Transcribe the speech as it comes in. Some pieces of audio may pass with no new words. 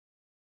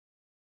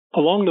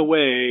along the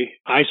way,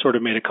 I sort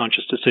of made a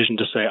conscious decision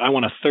to say, I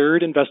want a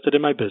third invested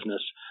in my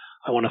business.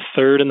 I want a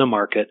third in the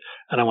market,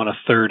 and I want a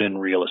third in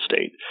real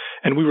estate.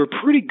 And we were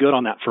pretty good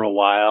on that for a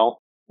while.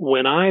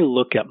 When I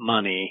look at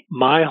money,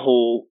 my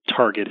whole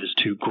target is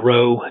to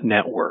grow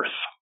net worth.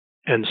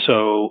 And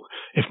so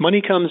if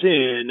money comes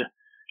in,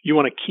 you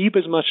want to keep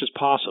as much as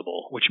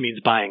possible, which means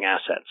buying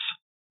assets,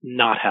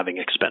 not having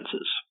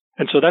expenses.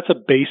 And so that's a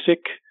basic,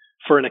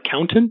 for an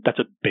accountant, that's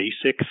a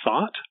basic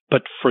thought.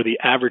 But for the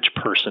average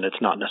person,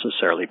 it's not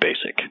necessarily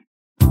basic.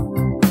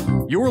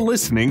 You're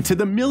listening to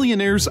the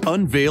Millionaires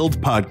Unveiled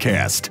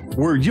podcast,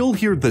 where you'll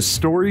hear the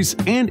stories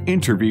and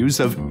interviews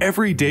of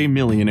everyday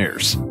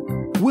millionaires.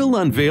 We'll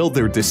unveil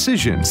their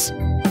decisions,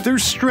 their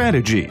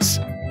strategies,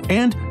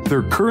 and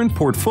their current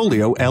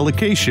portfolio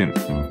allocation.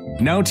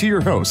 Now to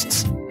your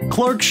hosts,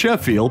 Clark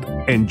Sheffield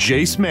and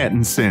Jace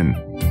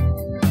Mattinson.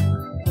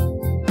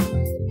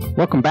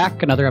 Welcome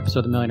back. Another episode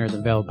of the Millionaires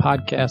Unveiled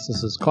podcast.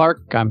 This is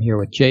Clark. I'm here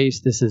with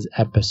Jace. This is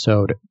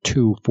episode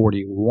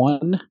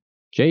 241.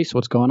 Jace,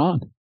 what's going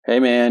on? Hey,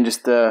 man.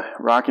 Just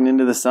rocking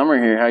into the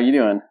summer here. How you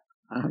doing?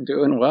 I'm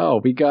doing well.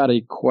 We got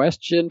a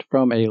question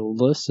from a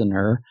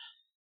listener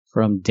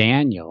from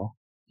Daniel.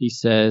 He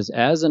says,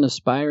 as an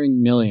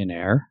aspiring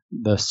millionaire,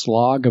 the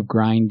slog of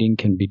grinding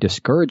can be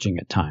discouraging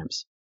at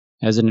times.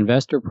 As an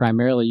investor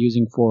primarily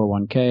using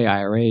 401k,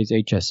 IRAs,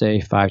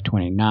 HSA,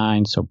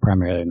 529, so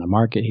primarily in the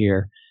market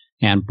here,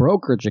 and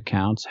brokerage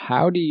accounts,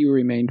 how do you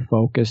remain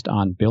focused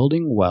on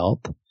building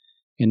wealth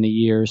in the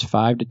years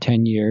 5 to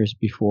 10 years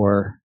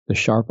before the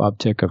sharp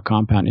uptick of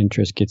compound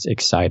interest gets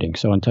exciting?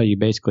 So until you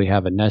basically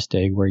have a nest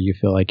egg where you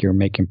feel like you're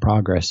making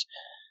progress,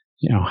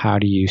 how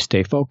do you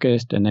stay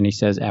focused? And then he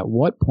says, at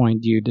what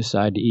point do you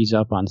decide to ease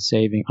up on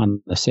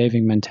the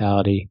saving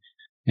mentality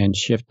and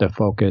shift the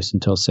focus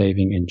until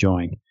saving,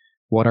 enjoying?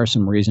 What are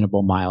some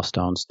reasonable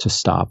milestones to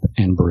stop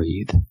and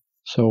breathe?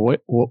 So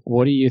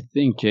what do you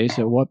think, Jace?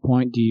 At what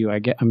point do you, I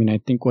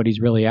think what he's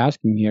really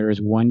asking here is,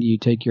 when do you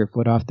take your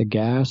foot off the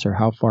gas, or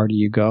how far do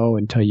you go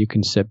until you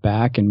can sit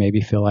back and maybe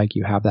feel like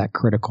you have that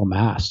critical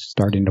mass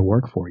starting to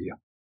work for you?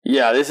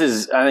 Yeah, I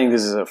think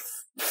this is a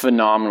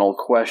phenomenal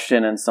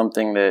question, and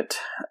something that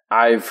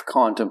I've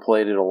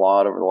contemplated a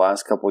lot over the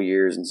last couple of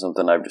years, and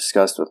something I've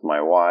discussed with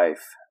my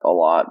wife a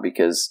lot,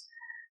 because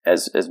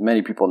as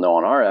many people know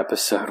on our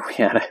episode, we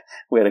had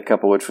a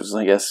couple, which was,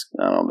 I guess,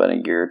 about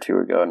a year or two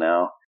ago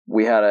now.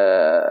 We had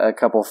a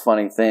couple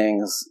funny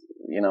things,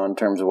 in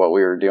terms of what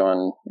we were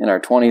doing in our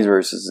 20s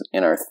versus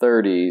in our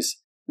 30s.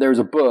 There's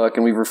a book,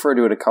 and we've referred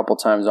to it a couple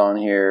times on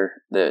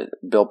here, that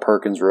Bill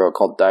Perkins wrote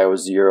called Die with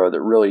Zero, that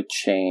really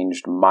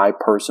changed my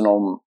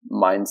personal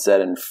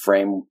mindset and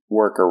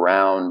framework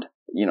around,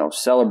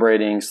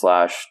 celebrating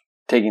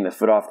 / taking the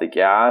foot off the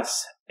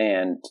gas,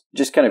 and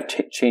just kind of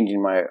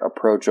changing my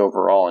approach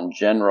overall in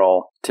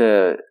general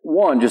to,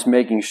 one, just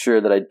making sure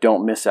that I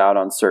don't miss out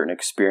on certain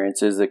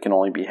experiences that can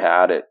only be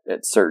had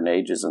at certain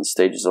ages and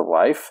stages of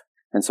life.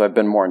 And so I've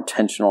been more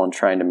intentional in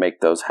trying to make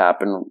those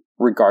happen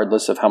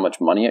regardless of how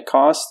much money it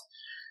costs.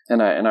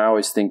 And I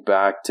always think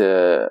back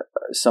to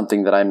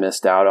something that I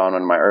missed out on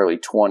in my early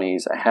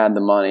 20s. I had the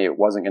money. It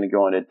wasn't going to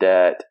go into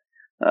debt.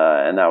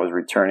 And that was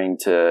returning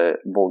to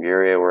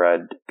Bulgaria, where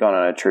I'd gone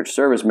on a church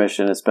service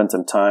mission and spent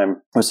some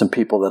time with some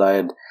people that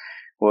I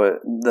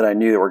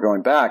knew that were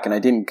going back. And I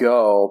didn't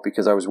go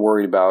because I was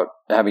worried about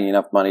having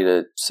enough money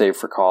to save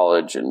for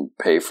college and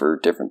pay for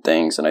different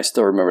things. And I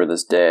still remember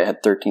this day. I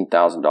had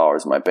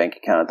 $13,000 in my bank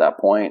account at that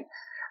point,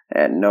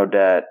 and no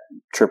debt.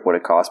 Trip would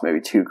have cost maybe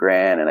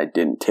 $2,000, and I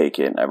didn't take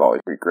it, and I've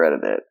always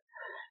regretted it.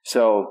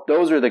 So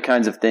those are the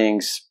kinds of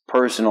things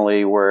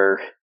personally where,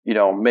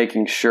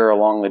 making sure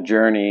along the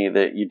journey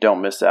that you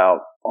don't miss out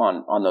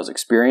on those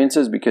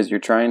experiences, because you're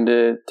trying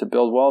to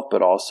build wealth,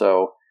 but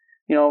also,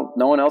 no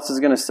one else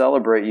is going to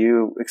celebrate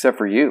you except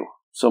for you.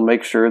 So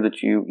make sure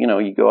that you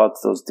go out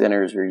to those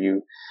dinners, or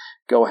you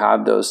go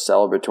have those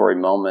celebratory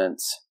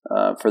moments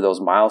for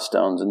those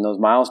milestones. And those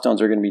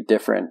milestones are going to be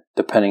different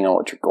depending on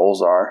what your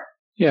goals are.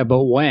 Yeah,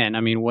 but when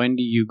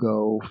do you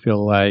go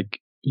feel like,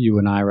 you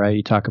and I, right?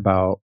 You talk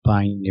about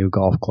buying new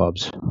golf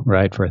clubs,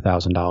 right, for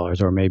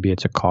 $1,000, or maybe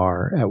it's a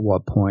car. At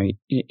what point?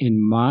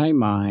 In my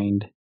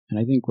mind, and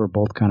I think we're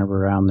both kind of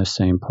around the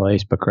same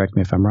place, but correct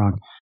me if I'm wrong.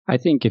 I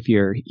think if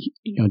you're,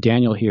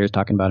 Daniel here is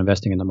talking about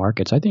investing in the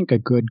markets. I think a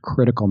good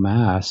critical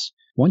mass,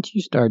 once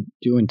you start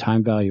doing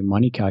time value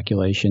money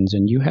calculations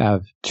and you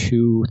have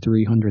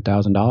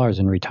 $200,000-$300,000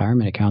 in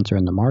retirement accounts or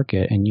in the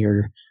market, and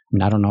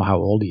I don't know how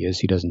old he is.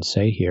 He doesn't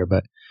say here,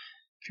 but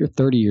if you're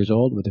 30 years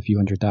old with a few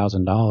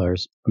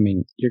 $100,000,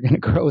 you're going to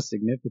grow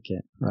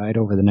significant, right,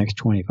 over the next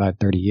 25,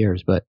 30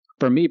 years. But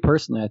for me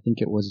personally, I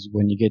think it was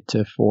when you get to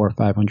 $400,000 or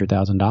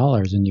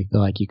 $500,000 and you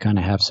feel like you kind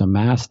of have some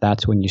mass,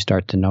 that's when you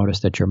start to notice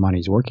that your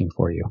money's working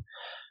for you.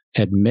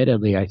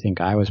 Admittedly, I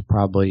think I was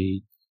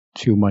probably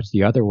too much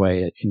the other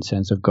way in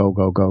sense of go,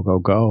 go, go, go,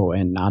 go,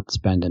 and not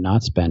spend.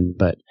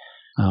 But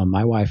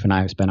my wife and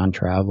I have spent on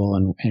travel,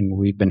 and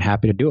we've been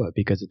happy to do it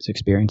because it's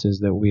experiences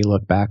that we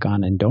look back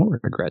on and don't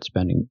regret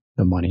spending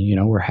the money.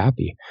 We're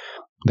happy.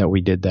 that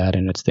we did that,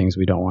 and it's things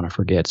we don't want to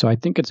forget. So I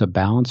think it's a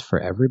balance for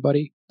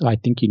everybody. I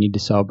think you need to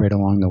celebrate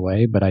along the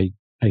way, but I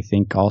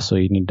think also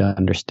you need to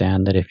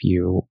understand that if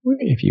you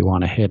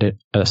want to hit it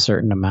at a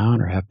certain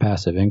amount or have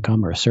passive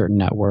income or a certain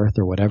net worth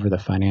or whatever the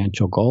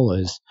financial goal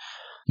is,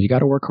 you got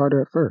to work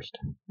harder at first.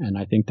 And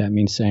I think that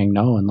means saying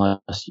no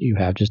unless you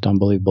have just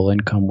unbelievable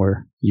income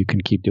where you can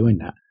keep doing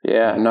that.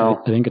 Yeah,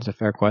 no. I think it's a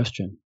fair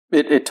question.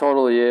 It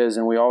totally is.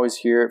 And we always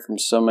hear it from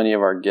so many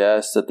of our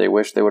guests that they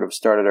wish they would have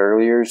started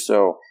earlier.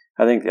 So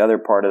I think the other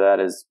part of that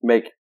is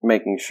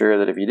making sure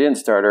that if you didn't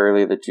start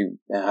early, that you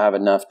have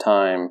enough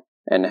time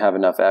and have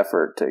enough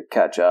effort to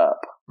catch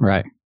up.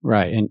 Right.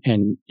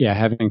 And yeah,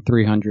 having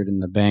 300 in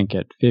the bank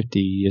at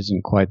 50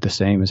 isn't quite the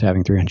same as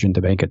having 300 in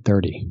the bank at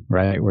 30,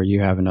 right? Where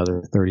you have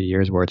another 30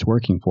 years where it's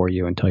working for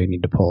you until you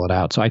need to pull it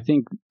out. So I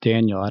think,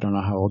 Daniel, I don't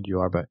know how old you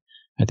are, but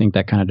I think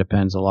that kind of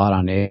depends a lot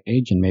on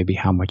age and maybe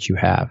how much you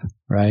have,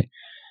 right?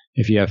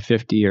 If you have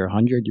 50 or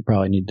 100, you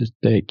probably need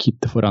to keep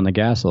the foot on the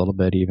gas a little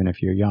bit, even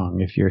if you're young.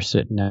 If you're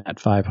sitting at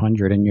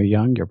 500 and you're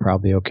young, you're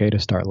probably okay to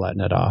start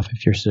letting it off.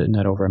 If you're sitting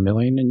at over $1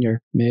 million and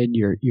you're mid,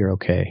 you're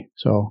okay.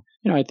 So,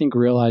 I think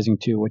realizing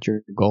too what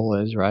your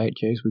goal is, right,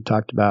 Chase? We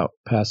talked about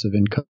passive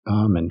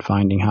income and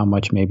finding how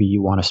much maybe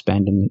you want to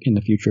spend in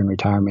the future in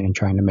retirement and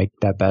trying to make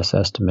that best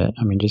estimate.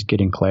 I mean, just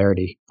getting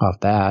clarity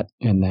off that,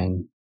 and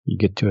then you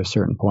get to a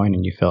certain point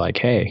and you feel like,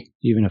 hey,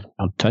 even if I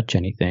don't touch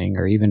anything,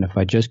 or even if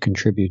I just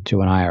contribute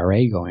to an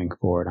IRA going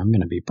forward, I'm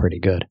going to be pretty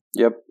good.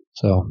 Yep.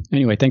 So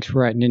anyway, thanks for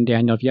writing in,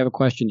 Daniel. If you have a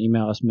question,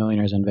 email us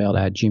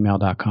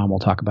millionairesunveiled@gmail.com. We'll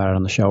talk about it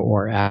on the show,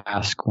 or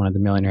ask one of the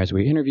millionaires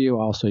we interview.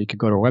 Also, you could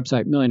go to our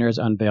website,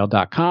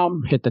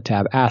 millionairesunveiled.com, hit the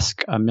tab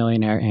Ask a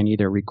Millionaire, and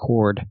either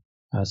record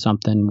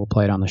something. We'll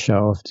play it on the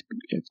show if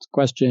it's a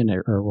question,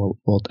 or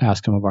we'll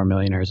ask some of our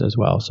millionaires as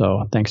well.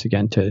 So thanks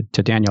again to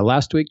Daniel.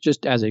 Last week,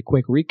 just as a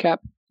quick recap,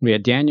 we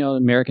had Daniel,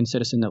 American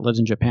citizen that lives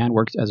in Japan,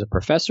 works as a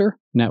professor,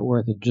 net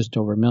worth of just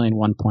over $1 million,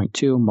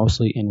 1.2,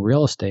 mostly in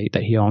real estate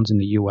that he owns in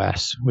the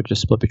U.S., which is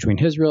split between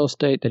his real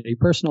estate that he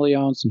personally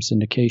owns, some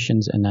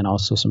syndications, and then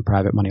also some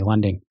private money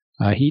lending.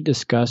 He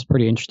discussed,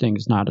 pretty interesting,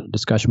 it's not a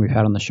discussion we've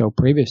had on the show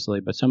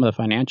previously, but some of the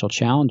financial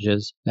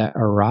challenges that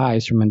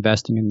arise from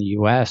investing in the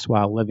U.S.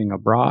 while living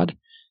abroad,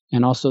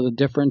 and also the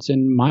difference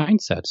in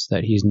mindsets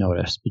that he's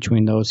noticed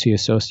between those he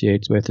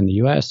associates with in the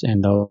U.S.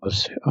 and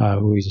those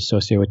who he's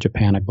associated with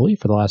Japan, I believe,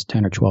 for the last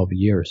 10 or 12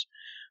 years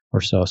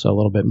or so. So a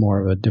little bit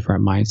more of a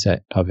different mindset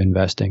of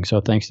investing.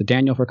 So thanks to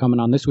Daniel for coming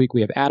on. This week we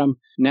have Adam,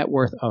 net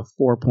worth of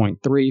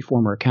 4.3,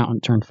 former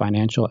accountant turned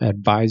financial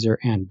advisor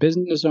and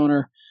business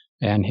owner.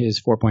 And his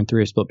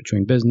 4.3 is split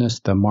between business,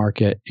 the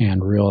market,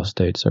 and real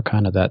estate. So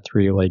kind of that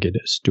three-legged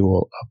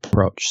stool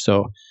approach.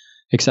 So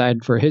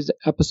excited for his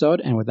episode,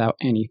 and without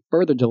any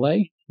further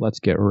delay, let's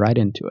get right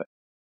into it.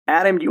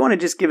 Adam, do you want to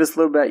just give us a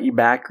little bit of your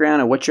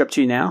background and what you're up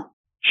to now?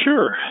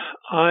 Sure.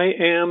 I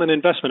am an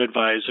investment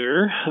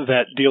advisor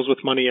that deals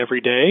with money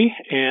every day,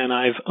 and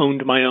I've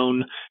owned my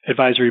own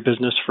advisory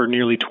business for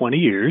nearly 20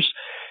 years,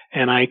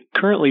 and I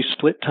currently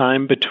split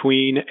time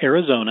between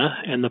Arizona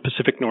and the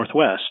Pacific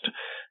Northwest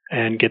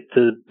and get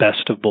the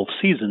best of both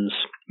seasons.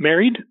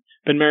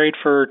 Been married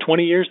for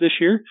 20 years this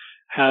year,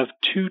 have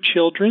 2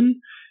 children,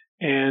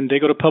 and they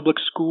go to public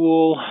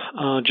school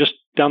just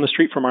down the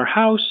street from our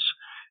house.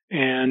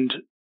 And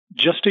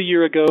just a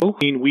year ago,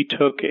 we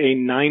took a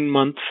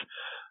 9-month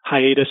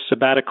hiatus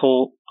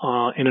sabbatical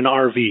in an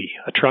RV,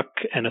 a truck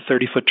and a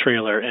 30-foot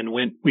trailer, and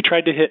we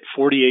tried to hit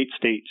 48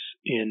 states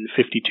in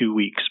 52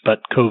 weeks,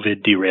 but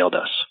COVID derailed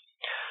us.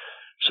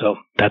 So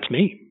that's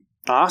me.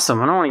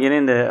 Awesome. I don't want to get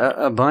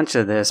into a bunch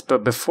of this,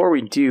 but before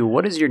we do,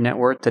 what is your net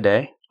worth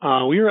today?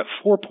 We are at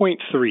 4.3.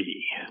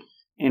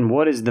 And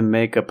what is the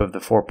makeup of the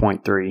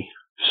 4.3?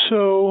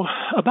 So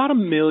about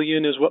 $1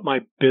 million is what my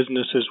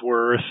business is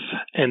worth.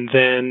 And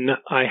then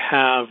I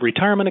have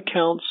retirement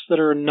accounts that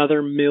are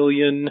another $1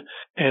 million.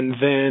 And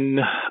then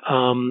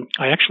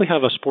I actually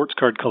have a sports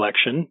card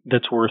collection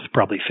that's worth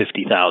probably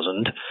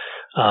 $50,000.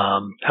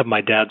 Have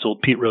my dad's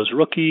old Pete Rose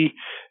rookie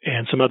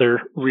and some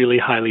other really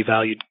highly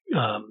valued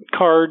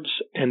cards.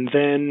 And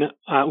then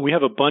we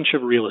have a bunch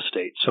of real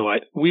estate. So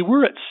we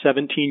were at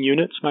 17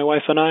 units, my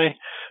wife and I,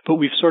 but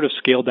we've sort of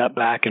scaled that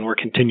back, and we're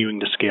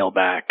continuing to scale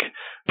back.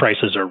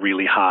 Prices are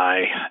really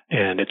high,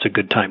 and it's a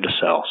good time to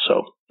sell.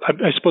 So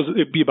I suppose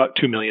it'd be about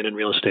 $2 million in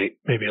real estate,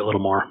 maybe a little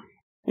more.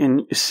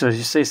 And so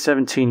you say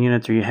 17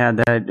 units, or you had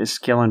that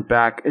scaling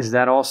back. Is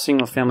that all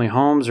single-family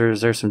homes, or is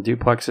there some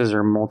duplexes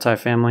or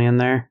multifamily in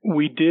there?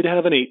 We did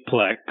have an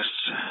 8-plex,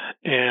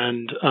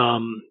 and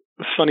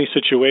funny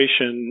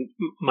situation,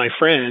 my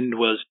friend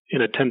was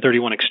in a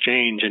 1031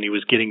 exchange, and he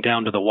was getting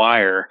down to the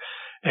wire,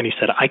 and he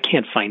said, I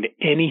can't find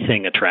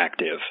anything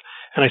attractive.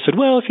 And I said,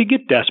 well, if you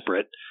get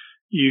desperate,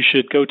 you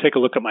should go take a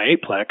look at my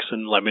 8-plex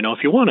and let me know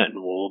if you want it,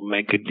 and we'll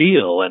make a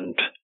deal. And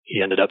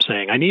he ended up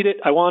saying, I need it,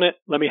 I want it,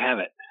 let me have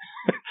it.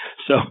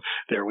 So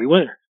there we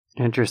went.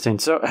 Interesting.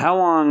 So how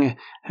long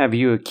have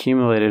you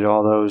accumulated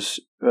all those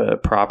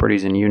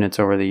properties and units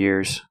over the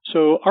years?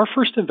 So our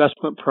first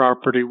investment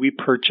property we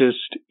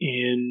purchased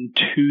in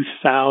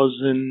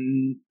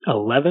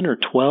 2011 or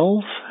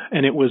 12,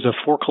 and it was a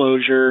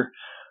foreclosure,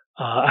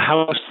 a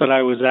house that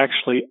I was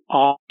actually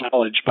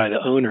acknowledged by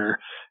the owner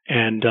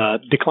and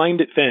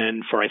declined it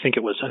then for I think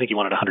he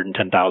wanted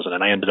 $110,000,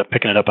 and I ended up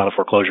picking it up out of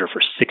foreclosure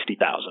for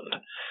 $60,000.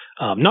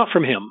 Not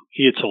from him.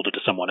 He had sold it to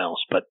someone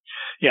else. But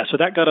yeah, so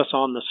that got us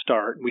on the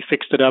start. We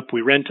fixed it up.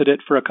 We rented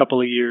it for a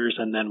couple of years,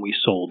 and then we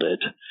sold it.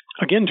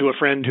 Again, to a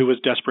friend who was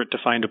desperate to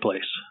find a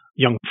place.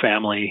 Young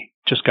family,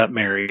 just got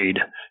married,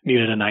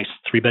 needed a nice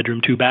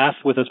 3-bedroom, 2-bath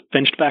with a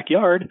fenced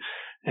backyard,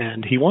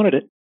 and he wanted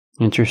it.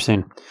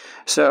 Interesting.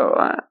 So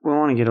we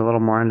want to get a little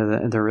more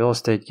into the real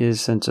estate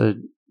because since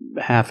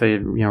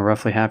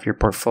roughly half your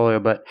portfolio.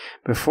 But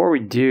before we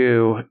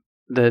do,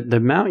 the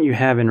amount you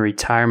have in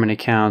retirement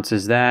accounts,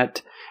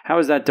 how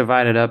is that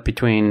divided up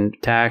between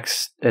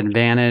tax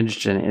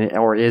advantaged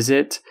or is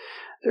it,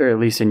 or at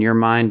least in your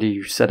mind, do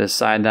you set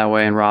aside that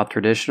way in Roth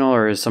traditional,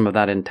 or is some of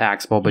that in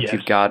taxable, but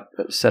You've got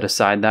set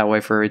aside that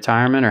way for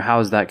retirement, or how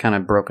is that kind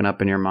of broken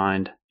up in your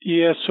mind?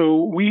 Yeah,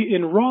 so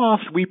in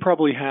Roth, we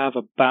probably have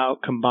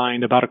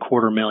combined about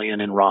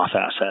 $250,000 in Roth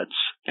assets.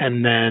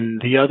 And then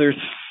the other,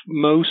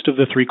 most of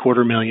the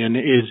 $750,000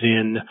 is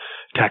in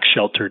tax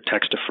sheltered,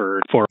 tax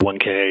deferred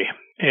 401k,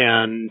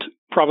 and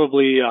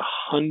probably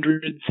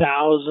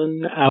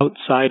 $100,000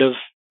 outside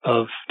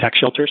of tax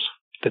shelters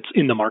that's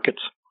in the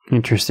markets.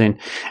 Interesting.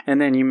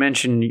 And then you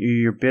mentioned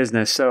your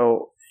business.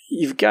 So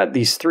you've got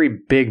these 3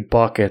 big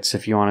buckets,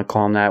 if you want to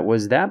call them that.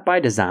 Was that by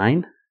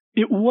design?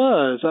 It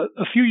was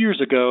a few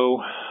years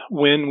ago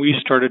when we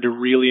started to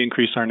really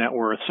increase our net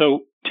worth.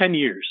 So 10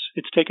 years.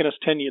 It's taken us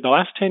 10 years. The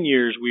last 10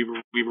 years, we've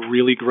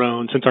really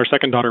grown. Since our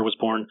second daughter was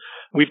born,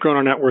 we've grown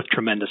our net worth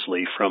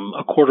tremendously from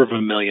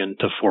 $250,000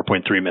 to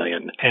 $4.3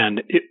 million.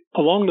 And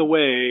along the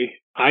way,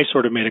 I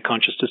sort of made a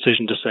conscious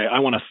decision to say, I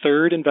want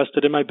 1/3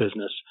 invested in my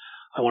business.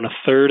 I want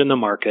 1/3 in the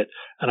market,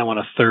 and I want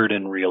 1/3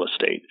 in real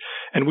estate.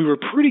 And we were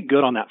pretty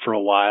good on that for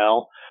a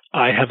while.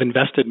 I have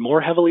invested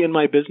more heavily in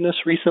my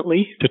business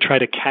recently to try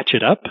to catch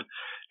it up.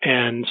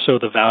 And so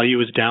the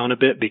value is down a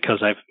bit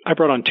because I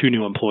brought on 2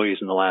 new employees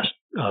in the last,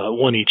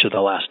 one each of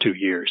the last 2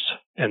 years.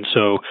 And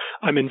so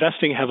I'm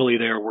investing heavily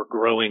there. We're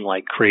growing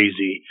like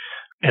crazy.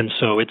 And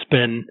so it's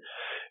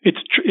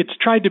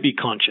tried to be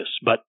conscious,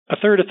 but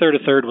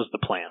 1/3 was the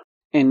plan.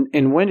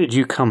 And when did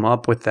you come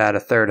up with that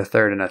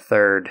 1/3, and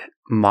 1/3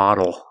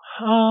 model?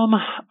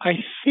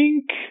 I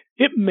think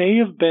it may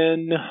have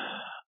been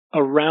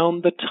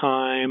around the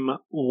time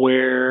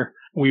where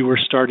we were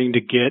starting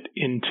to get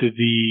into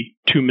the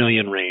 2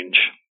 million range.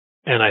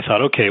 And I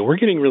thought, okay, we're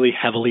getting really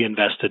heavily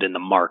invested in the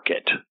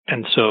market.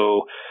 And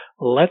so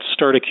let's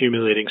start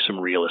accumulating some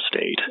real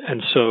estate.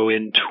 And so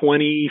in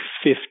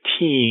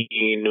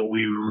 2015,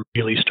 we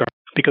really started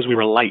because we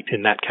were light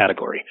in that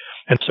category.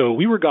 And so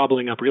we were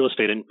gobbling up real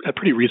estate at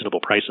pretty reasonable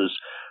prices.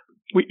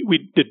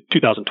 We did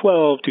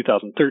 2012,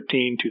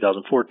 2013,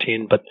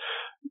 2014, but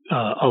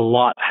a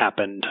lot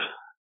happened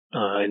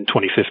in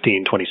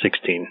 2015,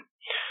 2016.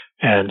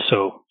 And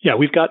so, yeah,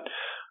 we've got,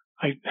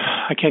 I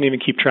can't even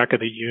keep track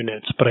of the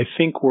units, but I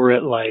think we're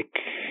at like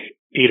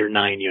 8 or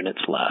 9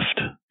 units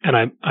left. And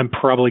I'm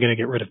probably going to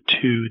get rid of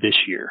 2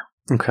 this year.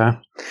 Okay.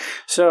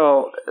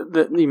 So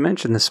you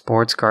mentioned the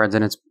sports cards,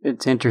 and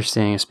it's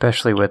interesting,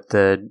 especially with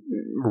the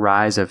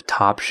rise of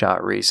Top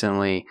Shot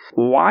recently.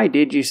 Why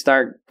did you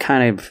start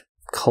kind of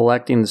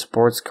collecting the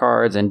sports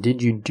cards, and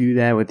did you do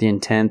that with the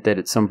intent that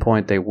at some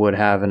point they would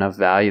have enough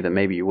value that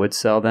maybe you would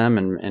sell them,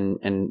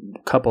 and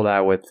couple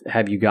that with,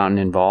 have you gotten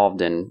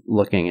involved in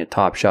looking at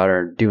Top Shot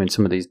or doing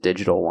some of these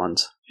digital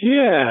ones?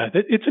 Yeah,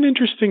 it's an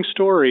interesting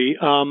story.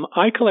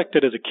 I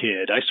collected as a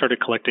kid. I started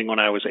collecting when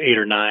I was 8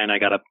 or 9. I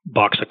got a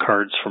box of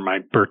cards for my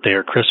birthday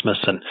or Christmas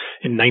in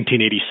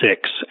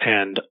 1986,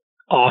 and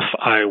off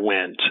I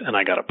went. And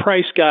I got a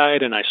price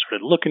guide, and I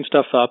started looking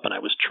stuff up, and I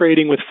was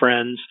trading with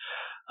friends.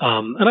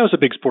 And I was a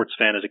big sports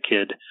fan as a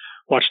kid,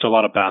 watched a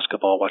lot of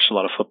basketball, watched a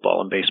lot of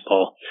football and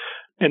baseball.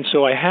 And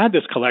so I had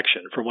this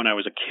collection from when I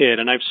was a kid,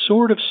 and I've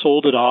sort of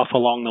sold it off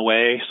along the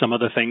way, some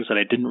of the things that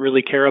I didn't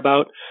really care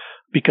about,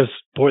 because,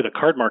 boy, the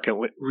card market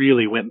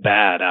really went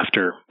bad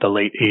after the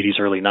late 80s,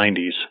 early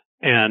 90s.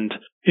 And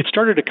it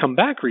started to come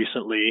back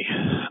recently,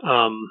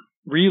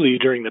 really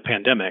during the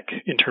pandemic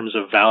in terms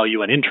of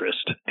value and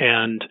interest.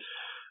 And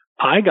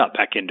I got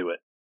back into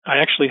it. I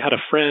actually had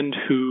a friend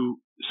who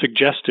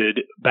suggested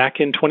back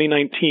in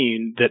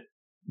 2019 that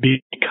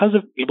because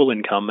of stable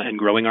income and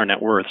growing our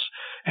net worths,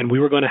 and we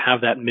were going to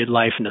have that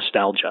midlife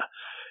nostalgia.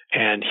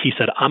 And he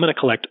said, I'm going to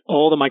collect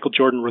all the Michael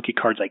Jordan rookie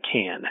cards I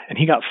can. And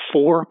he got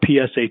 4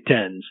 PSA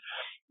 10s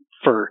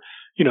for,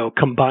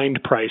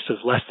 combined price of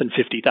less than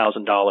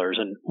 $50,000.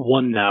 And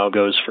one now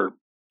goes for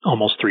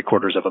almost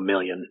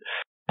 $750,000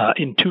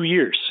 in 2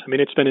 years. I mean,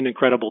 it's been an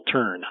incredible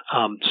turn.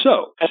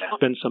 So there's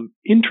been some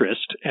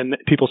interest, and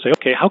people say,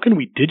 okay, how can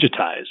we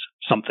digitize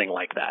something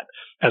like that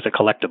as a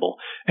collectible?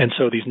 And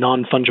so these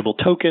non-fungible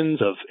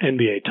tokens of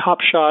NBA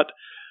Top Shot,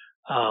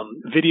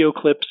 video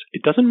clips,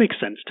 it doesn't make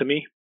sense to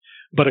me.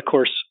 But of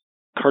course,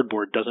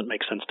 cardboard doesn't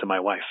make sense to my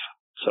wife.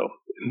 So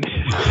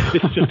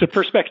it's just a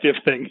perspective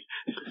thing.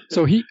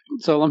 So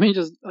let me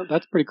just,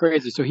 that's pretty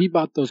crazy. So he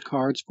bought those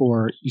cards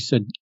for, you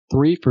said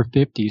 3 for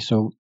 $50.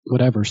 So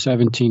whatever,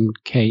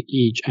 $17K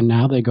each. And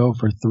now they go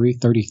for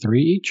 $333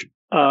 each?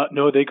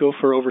 No, they go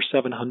for over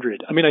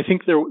 $700. I mean, I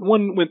think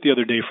one went the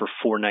other day for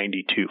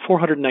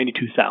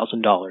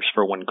 $492,000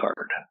 for one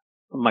card.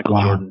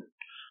 Michael Jordan,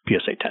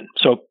 PSA 10.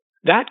 So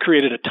that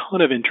created a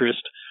ton of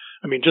interest.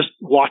 I mean, just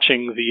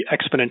watching the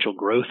exponential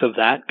growth of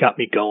that got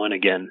me going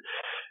again.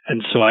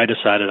 And so I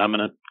decided I'm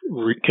going to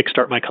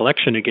kickstart my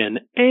collection again.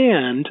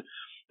 And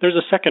there's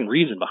a second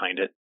reason behind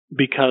it,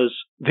 because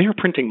they're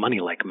printing money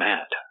like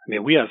mad. I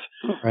mean, we have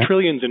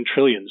trillions and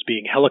trillions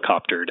being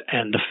helicoptered,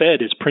 and the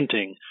Fed is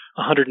printing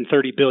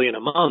 $130 billion a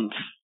month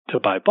to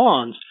buy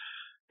bonds.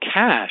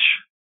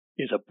 Cash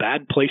is a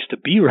bad place to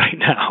be right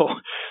now.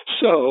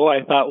 So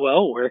I thought,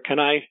 well, where can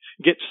I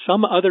get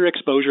some other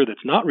exposure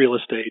that's not real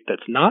estate,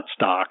 that's not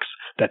stocks,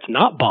 that's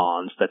not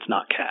bonds, that's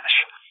not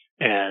cash?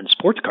 And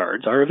sports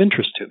cards are of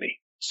interest to me.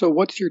 So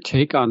what's your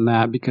take on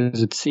that?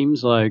 Because it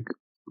seems like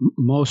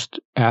most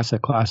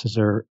asset classes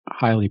are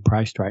highly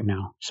priced right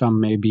now. Some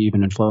may be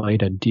even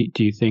inflated.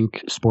 Do you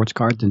think sports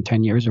cards in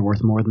 10 years are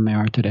worth more than they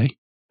are today?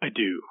 I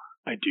do.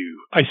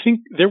 I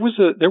think there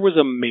was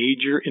a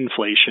major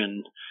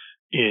inflation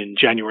in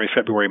January,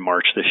 February,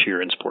 March this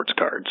year in sports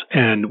cards,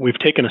 and we've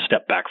taken a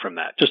step back from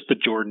that. Just the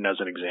Jordan as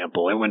an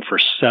example, it went for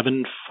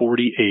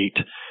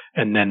 $748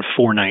 and then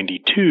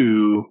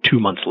 $492 2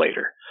 months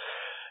later.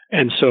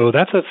 And so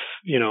that's a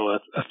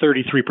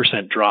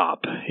 33%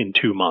 drop in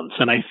 2 months.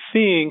 And I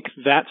think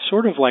that's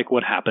sort of like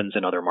what happens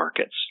in other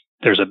markets.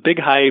 There's a big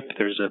hype,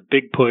 there's a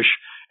big push,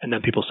 and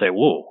then people say,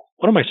 whoa,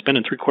 what am I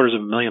spending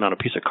 $750,000 on a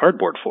piece of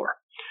cardboard for?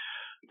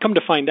 Come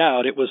to find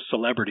out, it was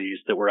celebrities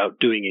that were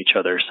outdoing each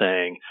other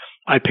saying,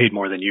 I paid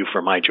more than you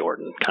for my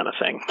Jordan kind of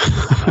thing.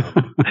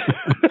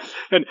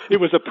 And it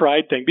was a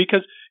pride thing,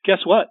 because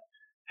guess what?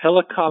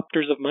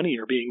 Helicopters of money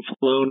are being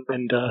flown,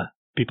 and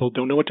people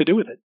don't know what to do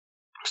with it.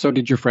 So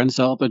did your friend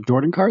sell the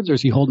Jordan cards, or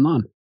is he holding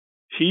on?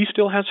 He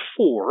still has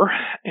 4,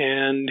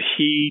 and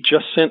he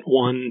just sent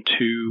one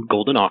to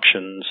Golden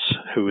Auctions,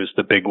 who is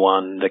the big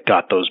one that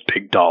got those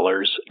big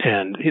dollars,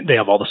 and they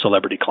have all the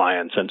celebrity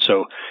clients. And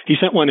so he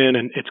sent one in,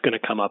 and it's going to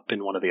come up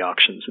in one of the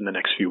auctions in the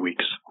next few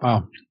weeks.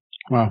 Wow.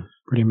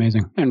 Pretty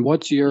amazing. And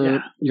what's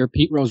your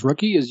Pete Rose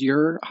rookie? Is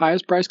your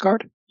highest price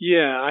card?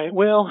 Yeah,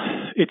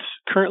 it's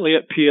currently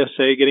at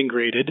PSA getting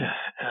graded,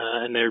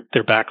 and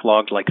they're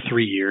backlogged like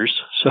 3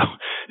 years, so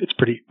it's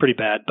pretty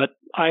bad. But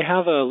I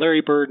have a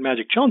Larry Bird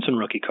Magic Johnson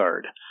rookie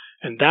card,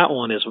 and that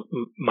one is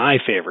my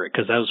favorite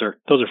because those are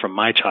from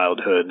my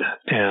childhood,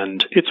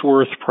 and it's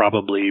worth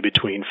probably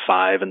between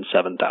 $5,000 and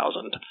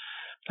 $7,000.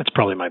 That's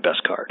probably my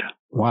best card.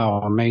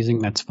 Wow, amazing!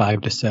 That's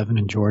 5 to 7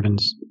 in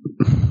Jordan's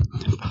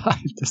 5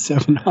 to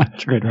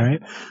 700,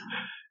 right?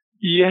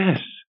 Yes.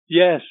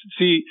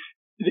 See,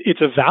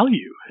 it's a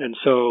value, and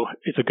so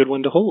it's a good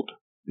one to hold.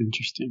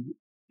 Interesting.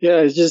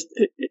 Yeah, it's just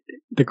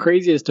the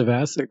craziest of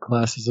asset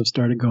classes have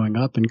started going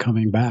up and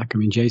coming back. I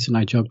mean, Jason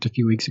and I joked a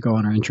few weeks ago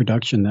on our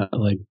introduction that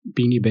like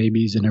Beanie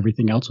Babies and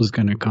everything else was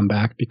going to come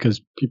back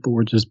because people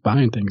were just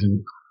buying things,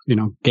 and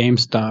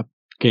GameStop,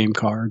 game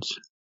cards,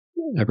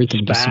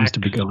 everything just seems to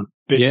be going.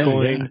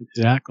 Bitcoin, yeah,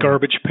 exactly.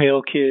 Garbage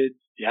Pail Kids.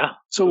 Yeah.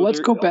 So let's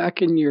go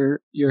back in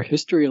your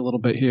history a little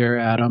bit here,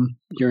 Adam.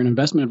 You're an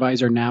investment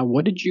advisor now.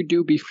 What did you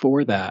do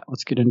before that?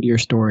 Let's get into your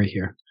story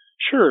here.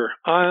 Sure.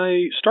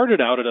 I started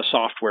out at a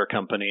software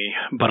company,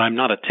 but I'm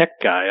not a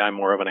tech guy. I'm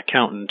more of an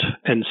accountant.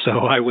 And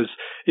so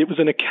it was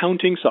an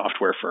accounting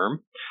software firm.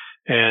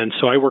 And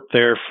so I worked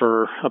there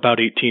for about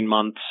 18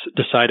 months,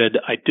 decided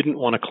I didn't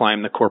want to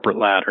climb the corporate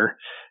ladder.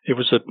 It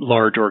was a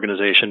large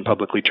organization,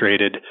 publicly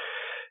traded.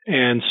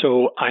 And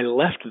so I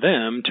left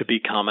them to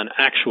become an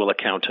actual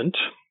accountant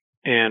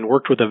and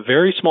worked with a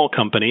very small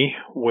company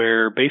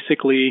where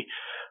basically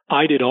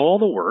I did all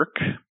the work.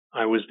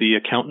 I was the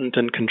accountant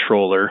and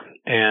controller,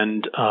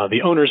 and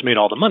the owners made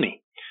all the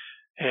money.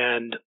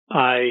 And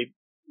I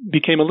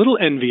became a little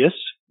envious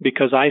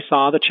because I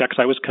saw the checks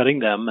I was cutting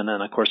them, and then,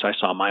 of course, I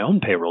saw my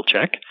own payroll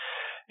check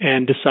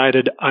and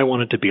decided I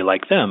wanted to be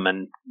like them.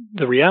 And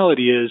the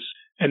reality is,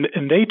 and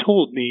they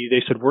told me,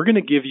 they said, we're going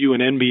to give you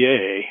an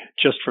MBA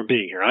just from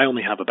being here. I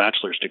only have a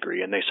bachelor's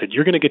degree. And they said,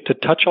 you're going to get to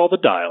touch all the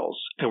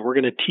dials, and we're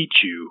going to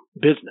teach you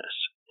business.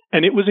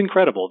 And it was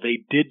incredible. They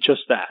did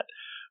just that.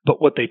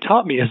 But what they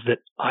taught me is that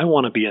I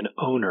want to be an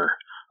owner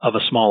of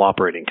a small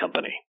operating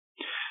company.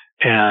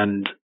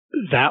 And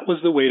that was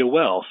the way to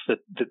wealth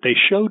that they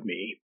showed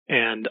me.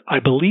 And I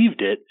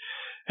believed it.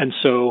 And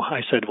so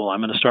I said, well, I'm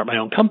going to start my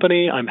own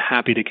company. I'm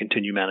happy to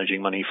continue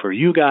managing money for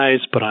you guys,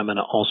 but I'm going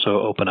to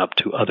also open up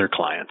to other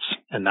clients.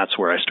 And that's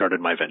where I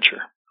started my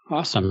venture.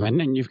 Awesome.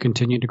 And you've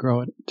continued to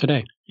grow it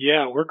today.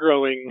 Yeah, we're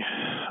growing.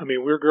 I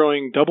mean, we're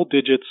growing double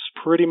digits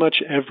pretty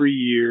much every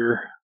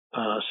year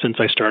since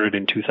I started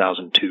in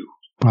 2002.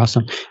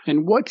 Awesome.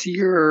 And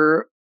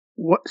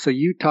so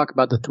you talk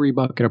about the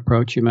 3-bucket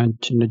approach you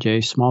mentioned,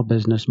 Jay, small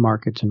business,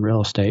 markets, and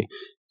real estate.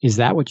 Is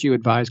that what you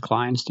advise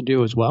clients to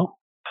do as well?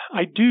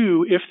 I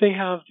do if they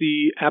have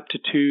the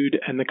aptitude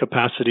and the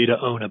capacity to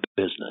own a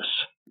business.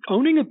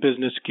 Owning a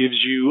business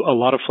gives you a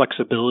lot of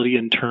flexibility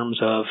in terms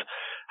of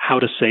how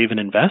to save and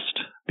invest,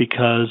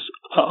 because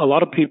a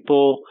lot of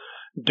people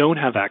don't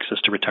have access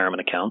to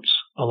retirement accounts.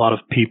 A lot of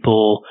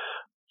people,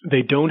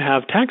 they don't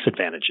have tax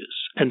advantages.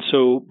 And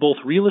so both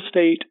real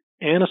estate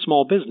and a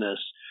small business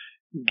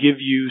give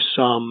you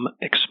some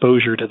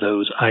exposure to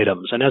those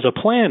items. And as a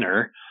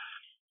planner,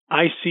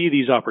 I see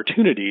these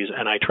opportunities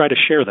and I try to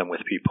share them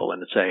with people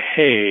and say,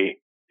 hey,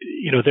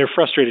 they're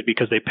frustrated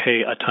because they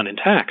pay a ton in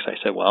tax. I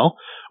say, well,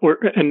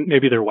 and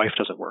maybe their wife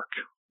doesn't work.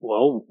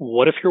 Well,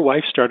 what if your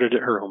wife started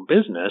her own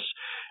business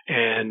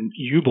and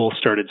you both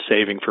started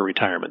saving for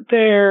retirement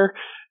there,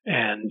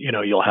 and,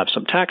 you'll have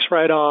some tax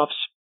write-offs.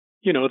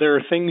 There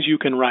are things you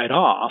can write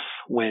off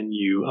when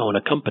you own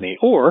a company,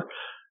 or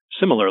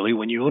similarly,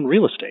 when you own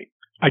real estate.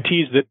 I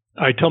tease that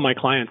I tell my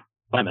clients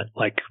climate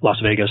like Las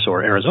Vegas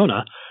or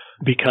Arizona,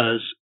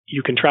 because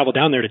you can travel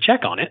down there to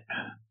check on it,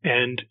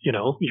 and,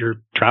 your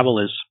travel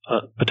is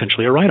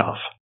potentially a write-off.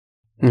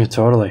 Yeah,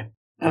 totally.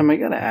 I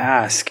got to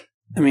ask,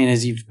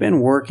 as you've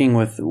been working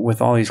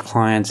with all these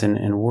clients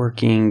and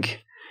working,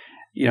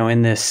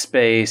 in this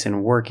space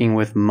and working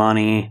with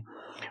money,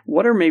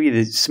 what are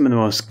maybe some of the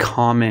most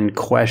common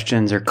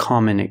questions or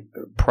common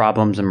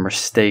problems and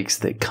mistakes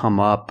that come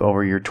up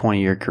over your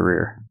 20-year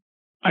career?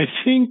 I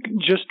think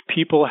just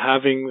people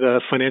having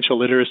the financial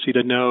literacy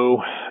to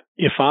know,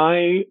 if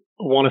I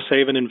want to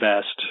save and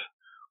invest,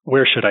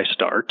 where should I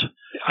start?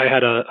 I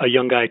had a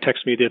young guy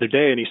text me the other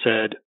day and he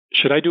said,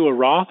 should I do a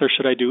Roth or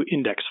should I do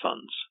index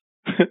funds?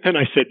 And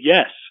I said,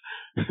 yes,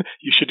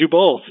 you should do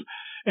both.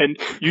 And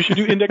you should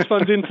do index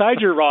funds inside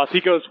your Roth.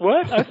 He goes,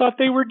 what? I thought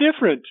they were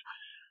different.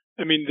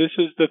 And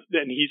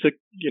he's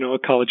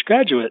a college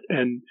graduate,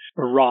 and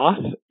a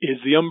Roth is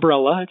the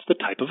umbrella. It's the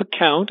type of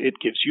account. It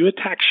gives you a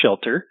tax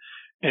shelter.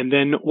 And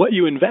then what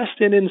you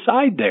invest in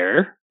inside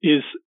there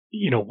is,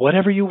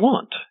 whatever you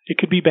want. It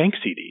could be bank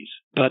CDs.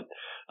 But,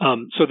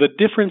 so the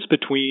difference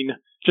between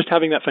just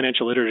having that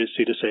financial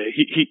literacy to say,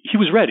 he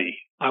was ready.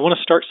 I want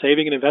to start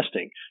saving and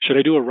investing. Should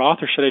I do a Roth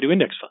or should I do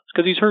index funds?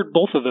 Because he's heard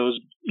both of those,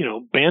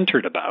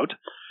 bantered about.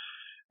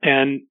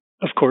 And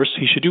of course,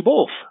 he should do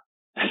both.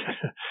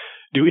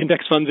 Do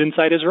index funds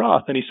inside his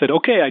Roth. And he said,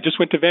 okay, I just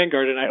went to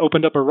Vanguard and I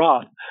opened up a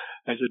Roth.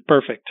 I said,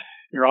 perfect.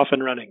 You're off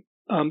and running.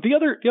 The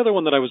other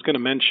one that I was going to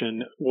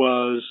mention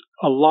was,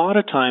 a lot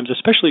of times,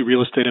 especially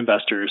real estate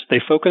investors,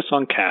 they focus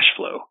on cash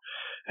flow.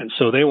 And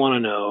so they want to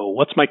know,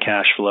 what's my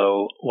cash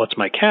flow? What's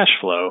my cash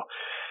flow?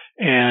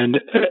 And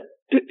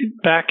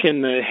back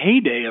in the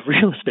heyday of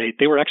real estate,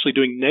 they were actually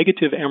doing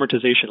negative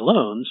amortization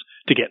loans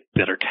to get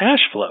better cash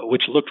flow,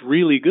 which looked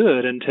really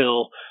good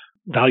until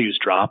values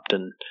dropped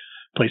and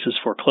places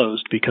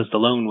foreclosed because the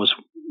loan was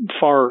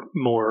far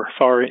more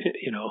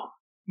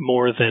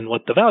than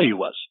what the value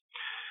was.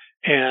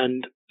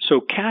 And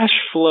so cash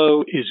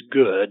flow is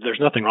good. There's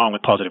nothing wrong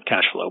with positive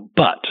cash flow.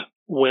 But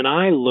when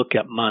I look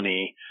at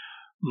money,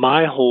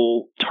 my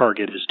whole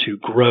target is to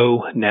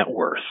grow net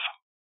worth.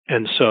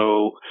 And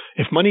so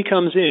if money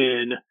comes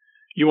in,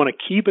 you want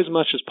to keep as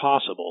much as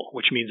possible,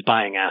 which means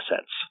buying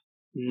assets,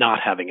 not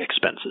having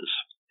expenses.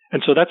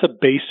 And so that's a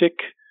basic,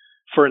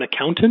 for an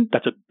accountant,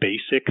 that's a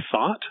basic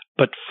thought.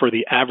 But for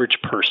the average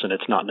person,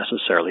 it's not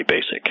necessarily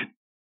basic.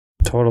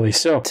 Totally.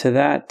 So to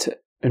that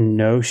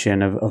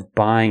notion of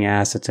buying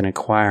assets and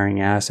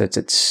acquiring assets,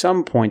 at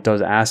some point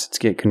those assets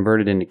get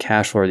converted into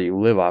cash flow that you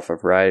live off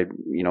of, right?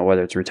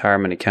 Whether it's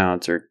retirement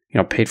accounts or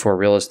paid for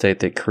real estate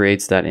that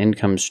creates that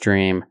income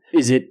stream.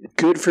 Is it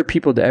good for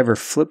people to ever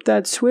flip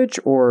that switch,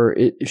 or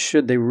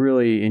should they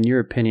really, in your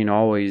opinion,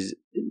 always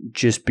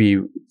just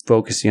be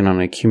focusing on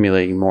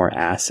accumulating more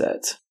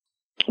assets?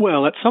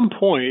 Well, at some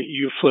point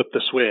you flip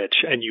the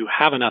switch and you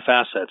have enough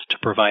assets to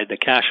provide the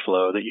cash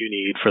flow that you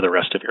need for the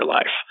rest of your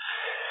life.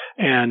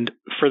 And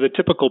for the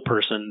typical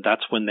person,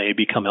 that's when they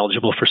become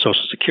eligible for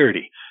Social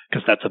Security,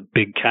 because that's a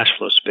big cash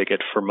flow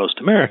spigot for most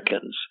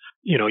Americans.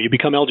 You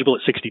become eligible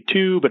at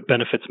 62, but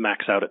benefits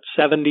max out at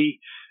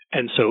 70.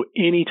 And so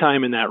any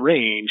time in that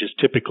range is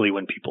typically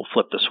when people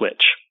flip the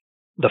switch.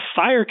 The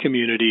FIRE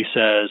community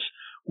says,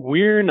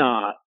 we're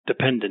not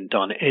dependent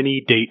on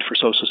any date for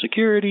Social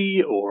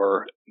Security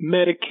or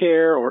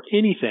Medicare or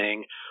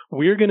anything.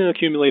 We're going to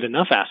accumulate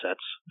enough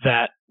assets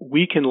that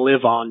we can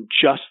live on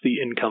just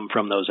the income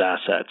from those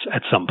assets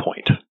at some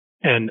point.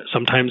 And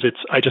sometimes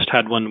I just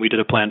had one we did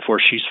a plan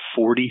for. She's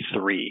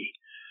 43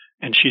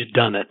 and she's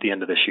done at the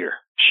end of this year.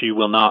 She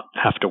will not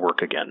have to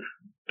work again.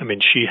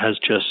 She has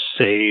just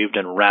saved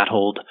and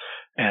rattled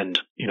and,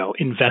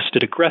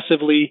 invested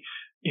aggressively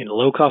in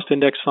low-cost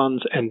index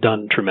funds and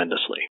done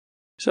tremendously.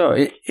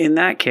 So in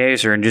that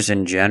case, or just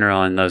in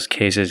general, in those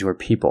cases where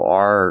people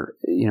are,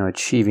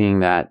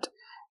 achieving that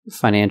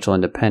financial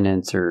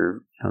independence,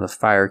 or the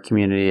FIRE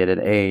community at an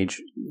age,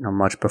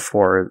 much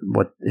before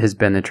what has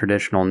been the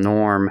traditional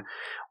norm,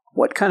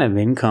 what kind of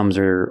incomes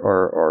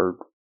or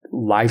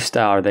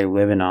lifestyle are they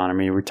living on?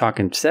 We're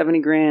talking 70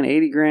 grand,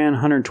 80 grand,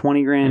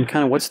 120 grand,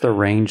 kind of what's the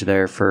range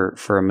there for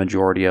a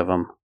majority of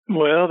them?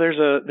 Well,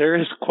 there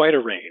is quite a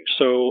range.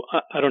 So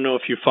I don't know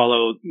if you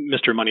follow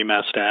Mr. Money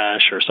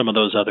Mustache or some of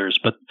those others,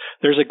 but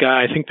there's a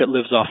guy I think that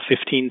lives off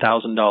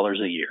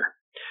 $15,000 a year,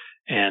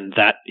 and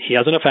that he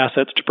has enough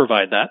assets to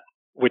provide that,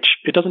 which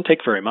it doesn't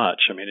take very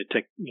much. I mean, it'd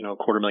take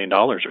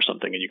 $250,000 or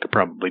something, and you could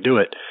probably do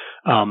it.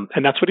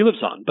 And that's what he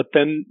lives on. But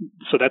then,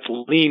 so that's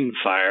lean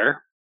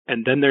fire,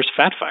 and then there's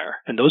fat fire,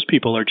 and those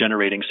people are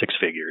generating six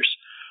figures,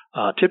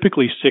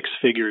 typically six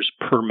figures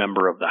per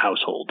member of the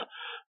household.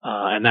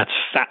 And that's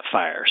fat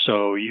fire.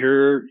 So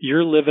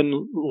you're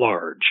living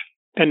large.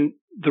 And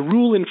the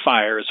rule in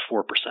fire is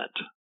 4%.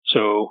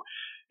 So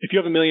if you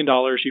have $1 million,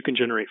 you can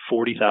generate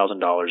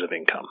 $40,000 of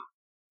income.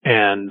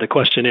 And the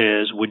question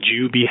is, would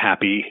you be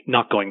happy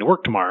not going to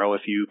work tomorrow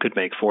if you could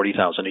make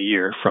 $40,000 a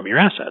year from your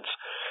assets?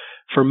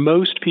 For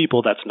most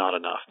people, that's not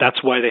enough.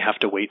 That's why they have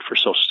to wait for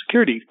Social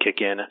Security to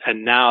kick in.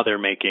 And now they're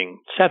making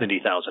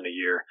 $70,000 a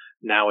year.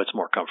 Now it's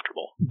more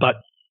comfortable. But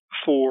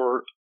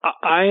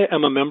I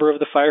am a member of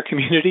the FIRE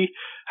community.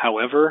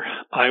 However,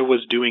 I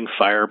was doing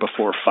FIRE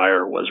before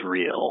FIRE was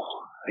real.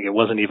 Like, it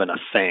wasn't even a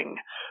thing.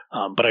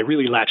 But I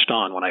really latched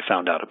on when I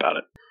found out about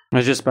it. I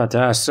was just about to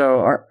ask.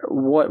 So,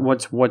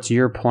 what's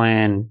your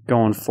plan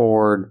going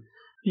forward?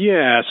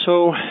 Yeah,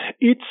 so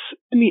it's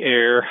in the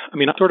air. I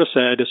mean, I sort of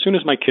said as soon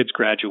as my kids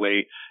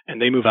graduate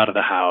and they move out of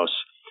the house,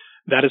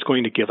 that is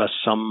going to give us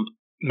some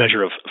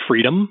measure of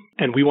freedom,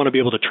 and we want to be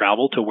able to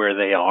travel to where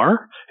they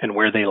are and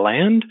where they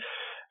land.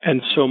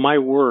 And so my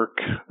work,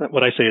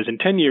 what I say is in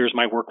 10 years,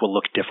 my work will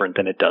look different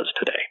than it does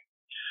today.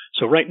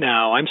 So right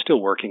now, I'm still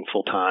working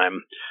full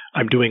time.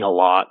 I'm doing a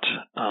lot.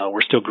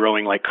 We're still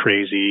growing like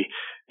crazy,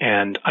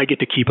 and I get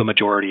to keep a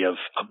majority of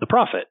the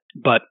profit.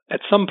 But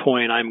at some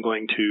point, I'm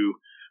going to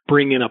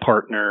bring in a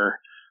partner,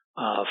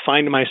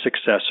 find my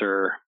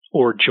successor,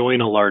 or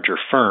join a larger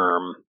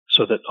firm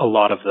so that a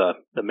lot of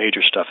the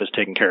major stuff is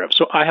taken care of.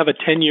 So I have a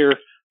 10-year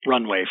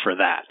runway for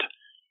that.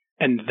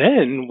 And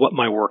then what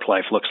my work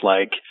life looks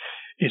like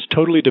is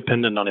totally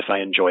dependent on if I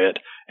enjoy it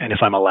and if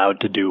I'm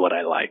allowed to do what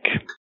I like.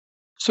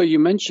 So you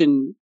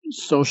mentioned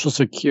Social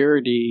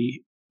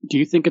Security. Do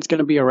you think it's going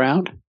to be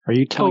around? Are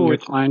you telling your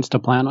clients to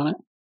plan on it?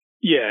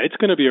 Yeah, it's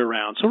going to be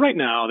around. So right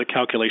now, the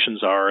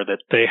calculations are that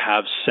they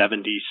have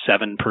 77%.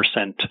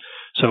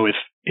 So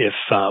if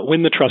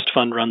when the trust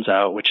fund runs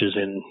out, which is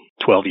in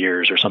 12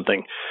 years or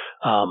something,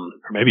 or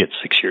maybe it's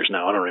 6 years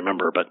now, I don't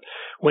remember, but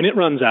when it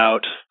runs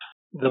out,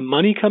 the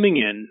money coming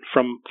in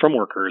from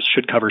workers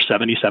should cover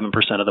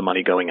 77% of the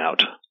money going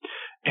out.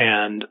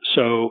 And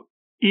so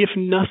if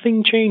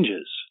nothing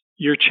changes,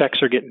 your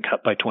checks are getting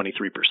cut by 23%.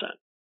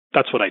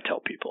 That's what I tell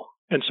people.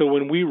 And so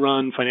when we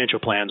run financial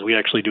plans, we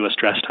actually do a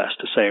stress test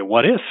to say,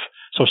 what if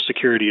Social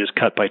Security is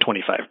cut by 25%?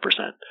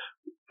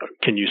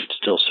 Can you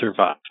still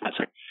survive?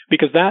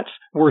 Because that's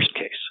worst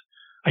case.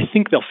 I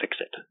think they'll fix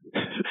it.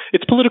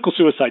 It's political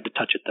suicide to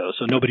touch it, though,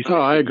 so nobody's...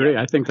 Oh, I agree.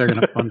 I think they're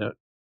going to fund it.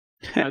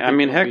 I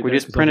mean, heck, we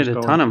just printed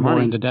a ton of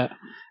money. Into debt.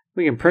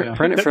 We can print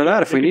it for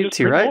that if we need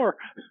to, right?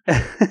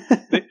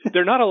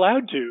 They're not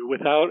allowed to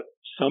without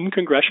some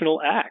congressional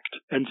act.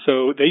 And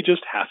so they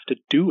just have to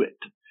do it.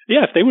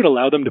 Yeah, if they would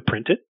allow them to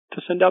print it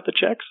to send out the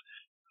checks,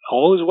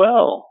 all is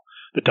well.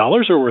 The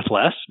dollars are worth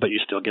less, but you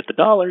still get the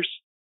dollars.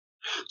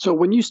 So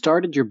when you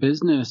started your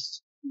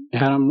business,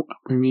 Adam,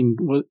 I mean,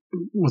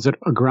 was it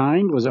a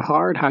grind? Was it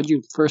hard? How did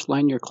you first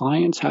land your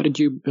clients? How did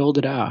you build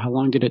it out? How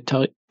long did it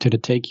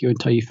take you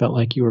until you felt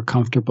like you were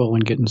comfortable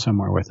and getting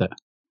somewhere with it?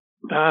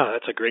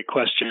 That's a great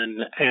question.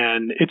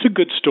 And it's a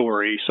good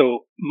story.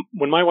 So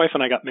when my wife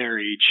and I got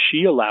married,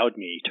 she allowed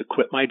me to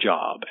quit my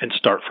job and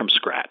start from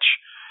scratch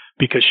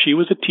because she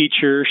was a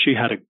teacher. She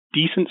had a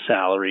decent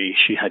salary.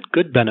 She had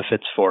good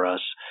benefits for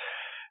us.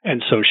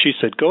 And so she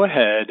said, go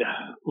ahead,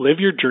 live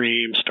your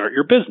dream, start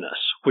your business,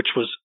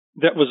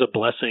 that was a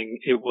blessing.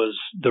 It was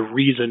the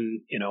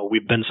reason,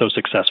 we've been so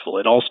successful.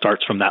 It all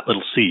starts from that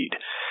little seed.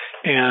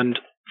 And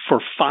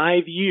for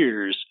 5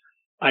 years,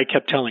 I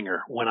kept telling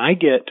her, when I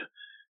get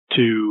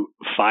to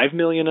 5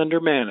 million under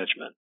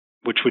management,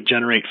 which would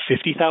generate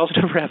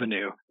 50,000 of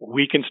revenue,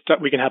 we can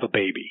have a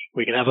baby.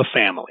 We can have a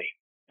family.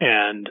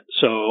 And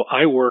so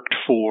I worked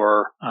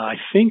for, I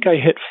think I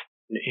hit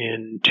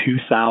in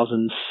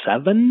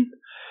 2007.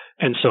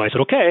 And so I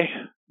said, okay,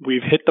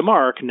 we've hit the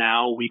mark.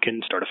 Now we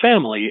can start a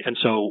family. And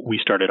so we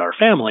started our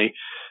family.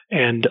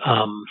 And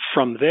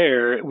from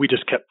there, we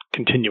just kept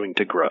continuing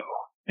to grow.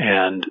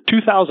 And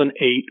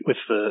 2008, with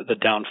the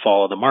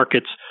downfall of the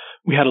markets,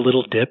 we had a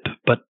little dip,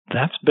 but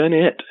that's been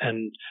it.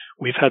 And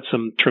we've had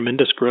some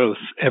tremendous growth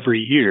every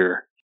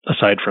year,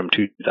 aside from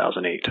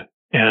 2008.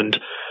 And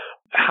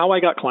how I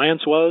got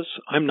clients was,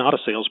 I'm not a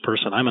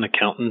salesperson. I'm an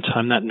accountant.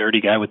 I'm that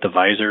nerdy guy with the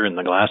visor and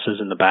the glasses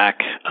in the back.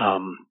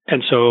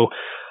 And so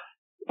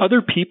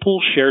other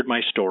people shared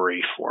my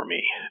story for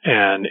me,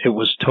 and it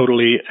was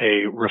totally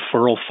a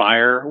referral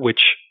fire,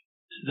 which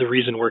the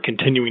reason we're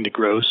continuing to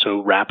grow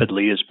so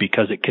rapidly is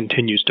because it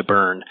continues to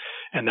burn.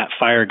 and that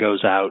fire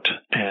goes out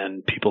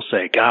and people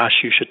say,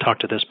 gosh, you should talk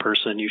to this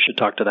person. You should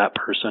talk to that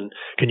person.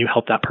 Can you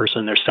help that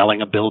person? They're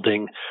selling a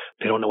building.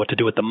 They don't know what to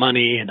do with the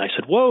money. And I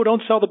said, whoa,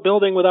 don't sell the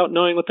building without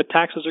knowing what the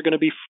taxes are going to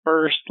be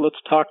first. Let's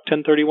talk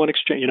 1031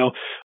 exchange.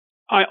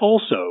 I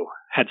also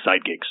had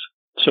side gigs.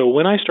 So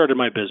when I started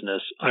my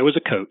business, I was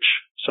a coach.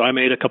 So I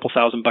made a couple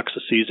 $1,000 a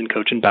season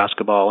coaching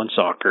basketball and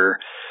soccer.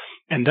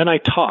 And then I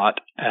taught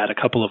at a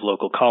couple of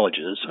local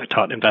colleges. I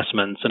taught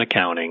investments and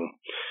accounting.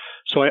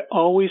 So I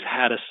always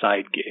had a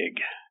side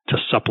gig to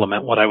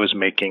supplement what I was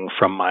making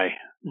from my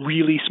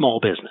really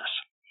small business.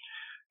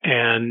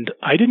 And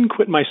I didn't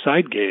quit my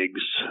side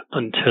gigs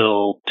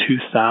until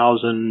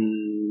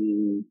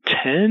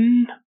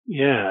 2010.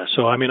 Yeah.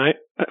 So,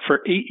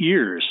 for 8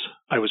 years,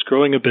 I was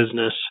growing a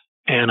business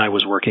and I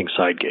was working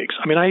side gigs.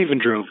 I even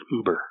drove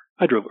Uber.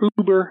 I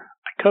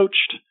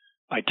coached,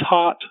 I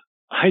taught,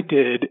 I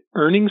did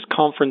earnings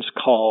conference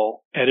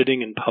call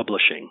editing and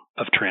publishing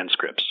of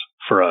transcripts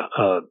for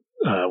a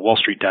Wall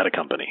Street data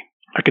company.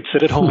 I could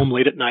sit at home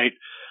late at night,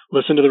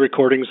 listen to the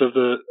recordings of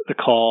the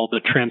call. The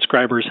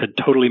transcribers had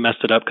totally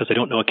messed it up because they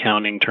don't know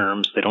accounting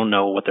terms. They don't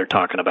know what they're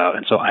talking about.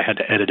 And so I had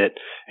to edit it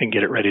and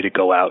get it ready to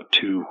go out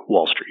to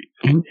Wall Street.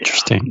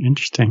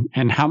 Interesting.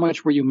 And how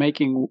much were you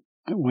making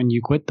when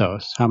you quit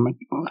those? How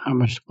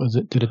much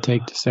did it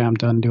take to say I'm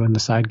done doing the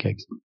side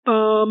gigs?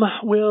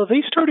 Well,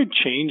 they started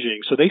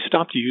changing. So they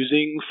stopped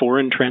using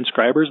foreign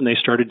transcribers and they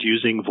started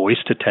using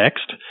voice to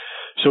text.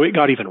 So it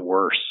got even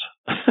worse.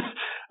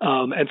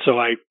 And so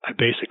I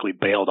basically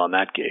bailed on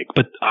that gig.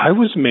 But I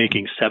was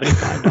making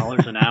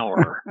 $75 an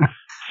hour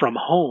from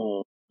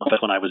home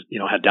when I was,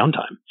 had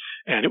downtime.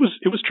 And it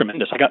was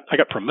tremendous. I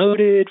got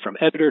promoted from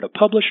editor to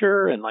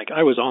publisher, and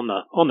I was on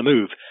the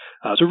move.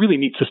 It was a really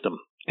neat system.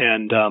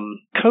 And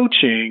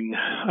coaching,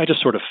 I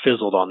just sort of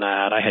fizzled on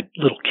that. I had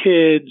little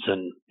kids,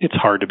 and it's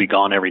hard to be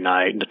gone every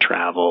night and to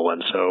travel.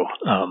 And so,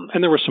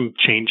 and there were some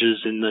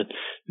changes in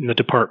the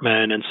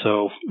department, and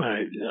so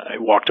I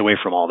walked away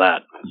from all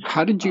that.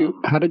 How did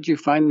you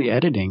find the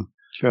editing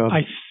job?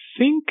 I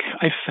think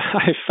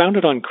I found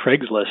it on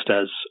Craigslist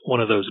as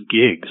one of those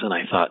gigs, and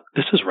I thought,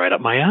 this is right up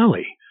my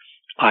alley.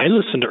 I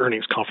listened to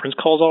earnings conference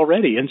calls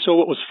already, and so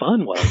what was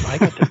fun was I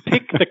got to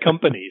pick the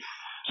companies.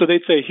 So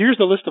they'd say, here's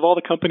the list of all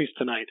the companies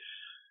tonight.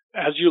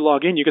 As you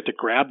log in, you get to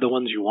grab the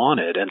ones you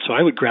wanted. And so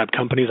I would grab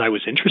companies I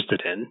was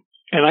interested in.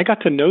 And I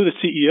got to know the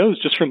CEOs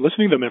just from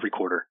listening to them every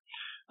quarter.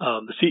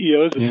 The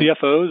CEOs, the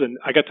CFOs, and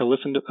I got to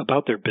listen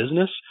about their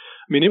business.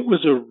 It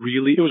was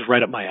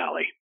right up my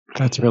alley.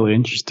 That's really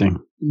interesting.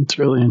 It's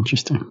really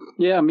interesting.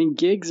 Yeah,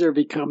 gigs are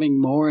becoming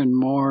more and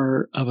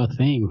more of a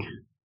thing.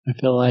 I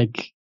feel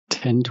like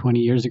 10, 20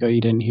 years ago,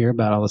 you didn't hear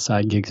about all the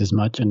side gigs as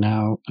much. And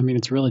now,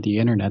 it's really the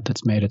internet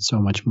that's made it so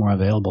much more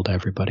available to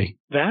everybody.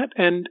 That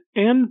and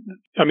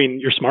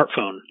your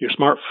smartphone. Your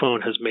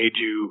smartphone has made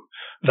you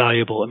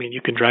valuable.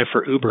 You can drive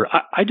for Uber.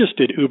 I just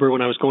did Uber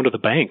when I was going to the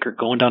bank or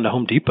going down to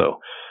Home Depot.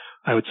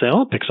 I would say,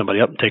 I'll pick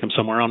somebody up and take them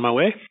somewhere on my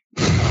way.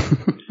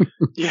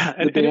 Yeah,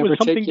 and it was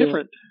something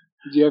different.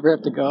 Did you ever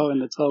have to go in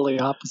the totally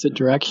opposite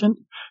direction?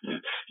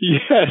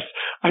 Yes.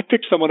 I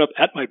picked someone up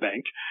at my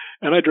bank,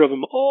 and I drove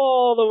them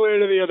all the way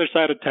to the other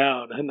side of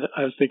town. And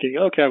I was thinking,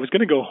 okay, I was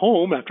going to go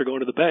home after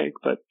going to the bank,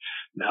 but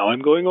now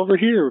I'm going over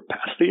here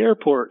past the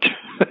airport.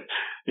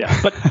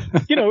 Yeah, but,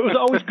 it was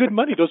always good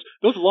money.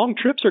 Those long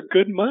trips are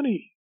good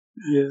money.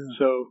 Yeah.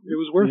 So it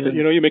was worth it.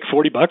 You make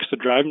 $40 to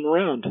drive them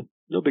around.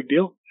 No big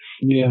deal.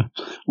 Yeah.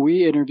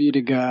 We interviewed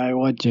a guy,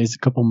 Jace, a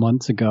couple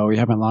months ago. We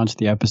haven't launched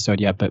the episode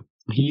yet, but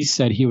he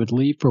said he would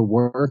leave for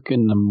work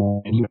in the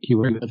morning. He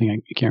was living,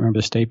 I can't remember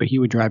the state, but he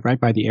would drive right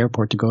by the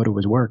airport to go to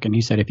his work. And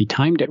he said if he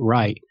timed it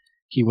right,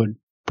 he would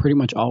pretty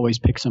much always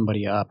pick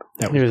somebody up.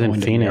 He was in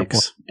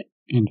Phoenix.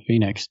 In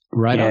Phoenix,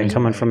 right? Yeah,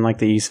 coming from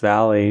the East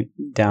Valley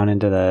down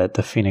into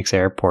the Phoenix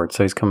airport.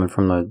 So he's coming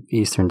from the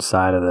eastern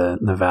side of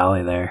the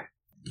valley there.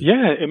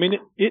 Yeah,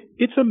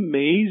 it's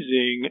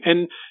amazing.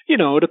 And,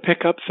 to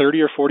pick up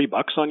 $30 or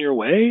 $40 on your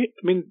way,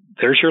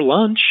 there's your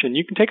lunch and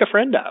you can take a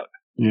friend out.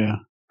 Yeah.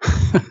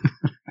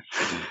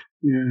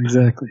 Yeah,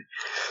 exactly.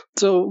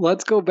 So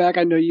let's go back.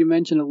 I know you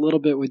mentioned a little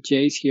bit with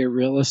Jace here,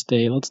 real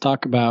estate. Let's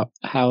talk about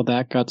how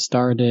that got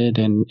started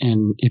and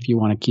if you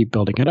want to keep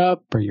building it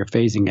up or you're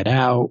phasing it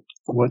out.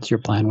 What's your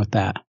plan with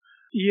that?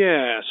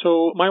 Yeah,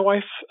 so my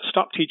wife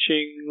stopped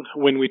teaching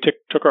when we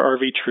took our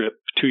RV trip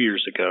 2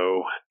 years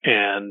ago,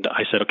 and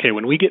I said, okay,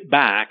 when we get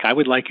back, I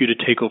would like you to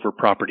take over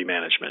property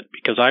management,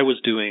 because I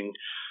was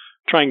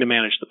trying to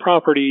manage the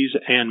properties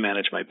and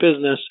manage my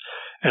business,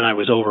 and I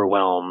was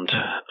overwhelmed,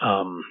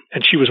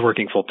 and she was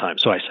working full time.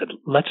 So I said,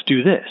 let's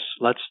do this.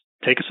 Let's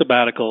take a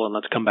sabbatical and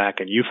let's come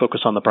back and you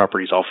focus on the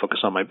properties. I'll focus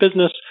on my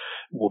business.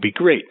 We'll be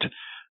great.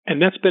 And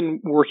that's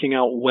been working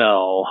out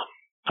well.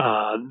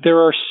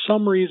 There are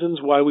some reasons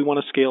why we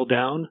want to scale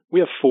down. We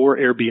have 4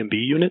 Airbnb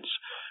units,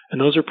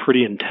 and those are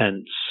pretty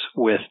intense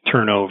with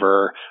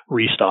turnover,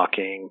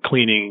 restocking,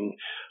 cleaning,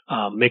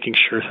 making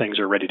sure things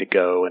are ready to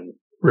go. And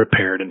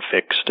repaired and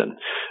fixed,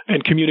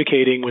 and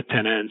communicating with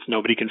tenants.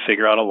 Nobody can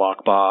figure out a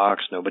lockbox.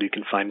 Nobody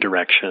can find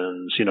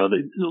directions. A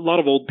lot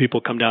of old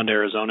people come down to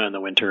Arizona in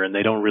the winter and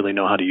they don't really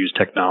know how to use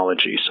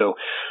technology. So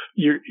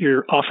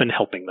you're often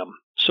helping them.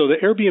 So the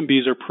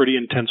Airbnbs are pretty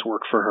intense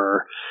work for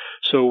her.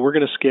 So we're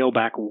going to scale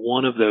back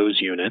one of those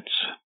units.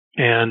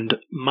 And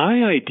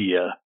my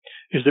idea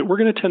is that we're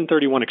going to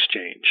 1031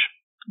 exchange,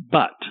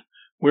 but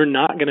we're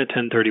not going to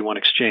 1031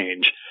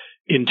 exchange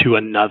into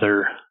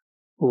another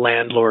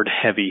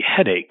landlord-heavy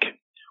headache.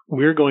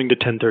 We're going to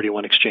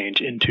 1031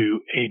 exchange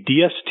into a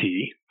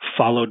DST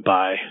followed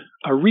by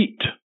a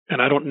REIT.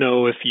 And I don't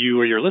know if you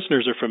or your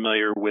listeners are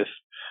familiar with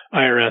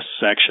IRS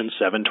Section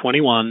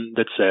 721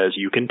 that says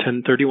you can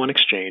 1031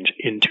 exchange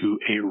into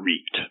a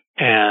REIT.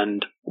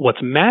 And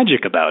what's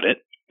magic about it,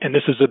 and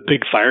this is a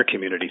big fire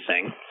community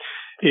thing,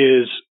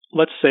 is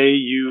let's say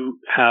you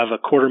have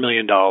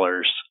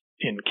 $250,000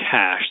 in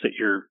cash that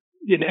you're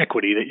in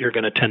equity that you're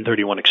going to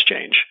 1031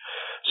 exchange.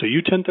 So you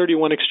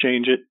 1031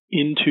 exchange it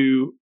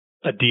into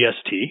a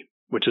DST,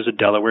 which is a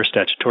Delaware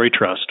Statutory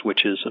Trust,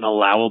 which is an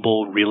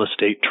allowable real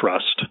estate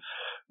trust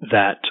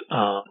that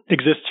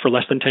exists for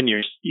less than 10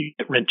 years. You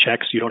get rent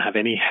checks. You don't have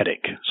any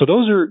headache. So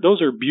those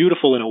are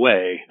beautiful in a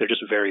way. They're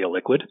just very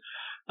illiquid.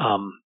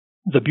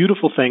 The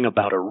beautiful thing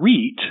about a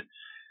REIT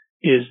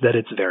is that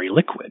it's very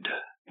liquid,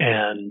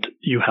 and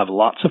you have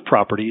lots of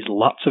properties,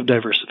 lots of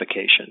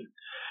diversification.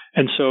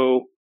 And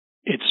so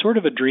it's sort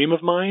of a dream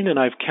of mine, and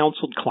I've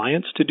counseled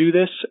clients to do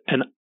this,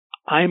 and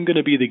I'm going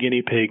to be the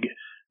guinea pig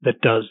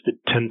that does the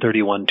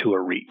 1031 to a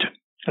REIT.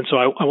 And so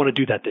I want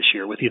to do that this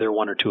year with either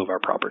one or two of our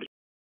properties.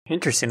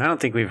 Interesting. I don't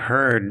think we've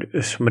heard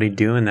somebody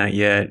doing that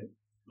yet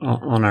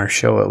on our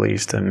show, at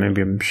least. And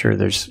maybe I'm sure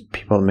there's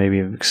people that maybe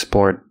have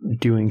explored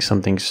doing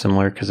something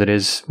similar,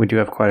 because we do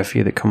have quite a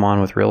few that come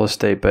on with real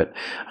estate, but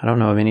I don't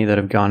know of any that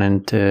have gone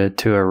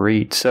into a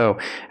REIT. So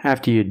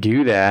after you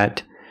do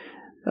that,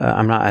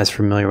 I'm not as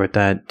familiar with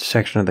that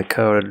section of the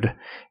code.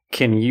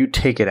 Can you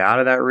take it out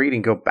of that REIT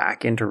and go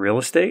back into real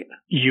estate?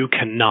 You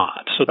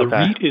cannot. So the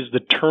REIT is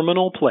the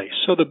terminal place.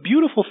 So the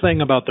beautiful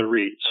thing about the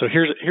REIT, so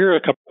here are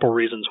a couple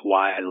reasons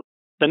why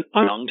I'm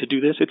young to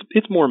do this.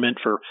 It's more meant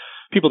for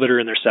people that are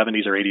in their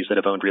 70s or 80s that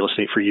have owned real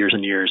estate for years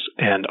and years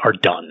and are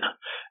done.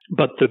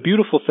 But the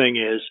beautiful thing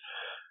is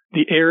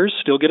the heirs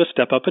still get a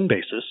step up in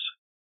basis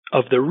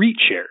of the REIT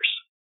shares.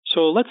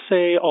 So let's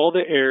say all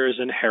the heirs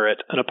inherit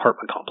an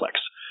apartment complex.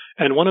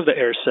 And one of the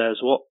heirs says,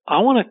 well, I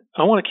want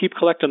to keep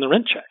collecting the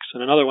rent checks.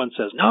 And another one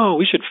says, no,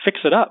 we should fix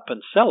it up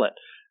and sell it.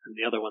 And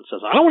the other one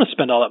says, I don't want to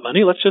spend all that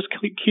money. Let's just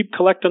keep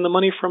collecting the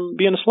money from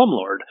being a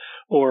slumlord.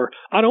 Or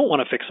I don't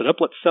want to fix it up.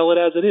 Let's sell it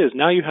as it is.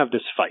 Now you have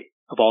this fight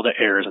of all the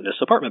heirs in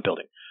this apartment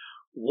building.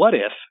 What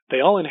if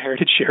they all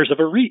inherited shares of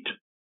a REIT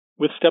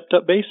with stepped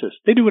up basis?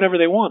 They do whatever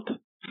they want.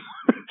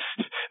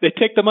 They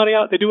take the money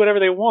out. They do whatever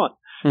they want.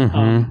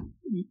 Mm-hmm.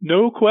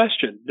 No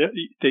question.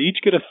 They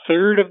each get a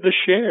third of the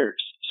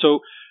shares. So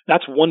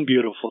that's one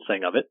beautiful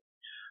thing of it.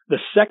 The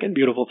second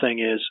beautiful thing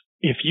is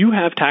if you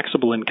have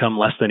taxable income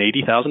less than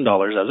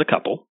 $80,000 as a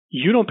couple,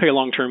 you don't pay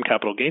long-term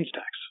capital gains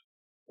tax.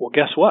 Well,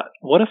 guess what?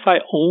 What if I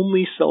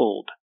only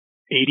sold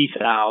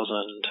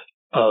 80,000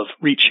 of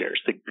REIT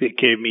shares that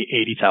gave me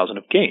 80,000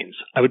 of gains?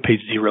 I would pay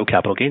zero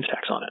capital gains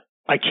tax on it.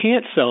 I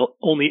can't sell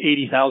only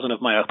 80,000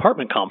 of my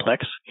apartment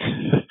complex.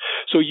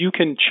 So you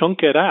can chunk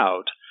it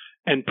out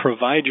and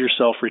provide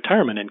yourself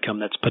retirement income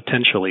that's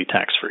potentially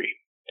tax-free.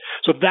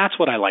 So that's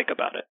what I like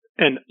about it.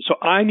 And so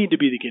I need to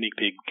be the guinea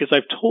pig because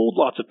I've told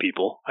lots of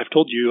people, I've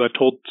told you, I've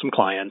told some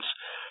clients,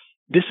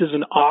 this is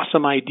an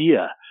awesome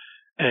idea.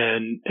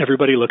 And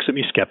everybody looks at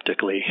me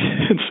skeptically.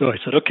 And so I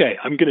said, okay,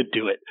 I'm going to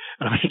do it.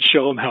 I'm going to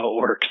show them how it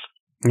works.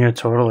 Yeah,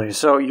 totally.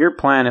 So your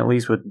plan, at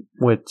least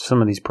with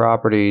some of these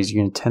properties,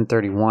 you're going to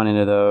 1031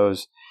 into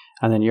those,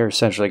 and then you're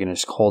essentially going to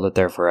just hold it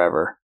there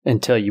forever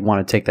until you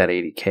want to take that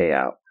 $80K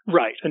out.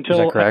 Right.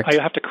 Until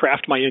I have to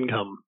craft my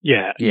income.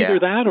 Yeah. Either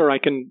that or I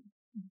can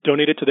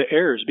donate it to the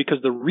heirs because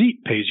the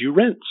REIT pays you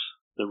rents.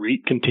 The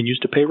REIT continues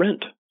to pay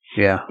rent.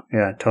 Yeah,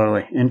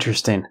 totally.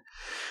 Interesting.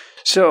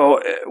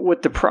 So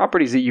with the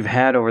properties that you've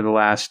had over the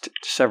last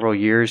several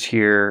years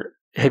here,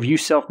 have you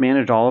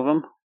self-managed all of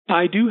them?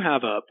 I do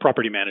have a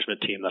property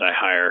management team that I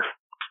hire,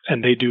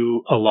 and they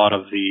do a lot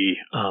of the,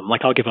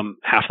 I'll give them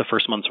half the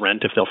first month's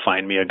rent if they'll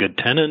find me a good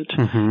tenant,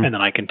 and then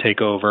I can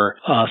take over.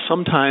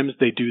 Sometimes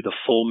they do the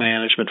full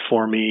management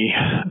for me.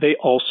 They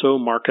also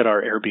market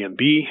our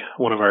Airbnb,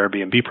 one of our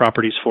Airbnb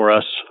properties for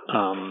us,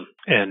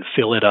 and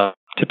fill it up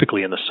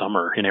typically in the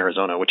summer in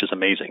Arizona, which is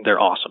amazing. They're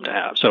awesome to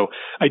have. So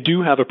I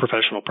do have a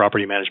professional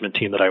property management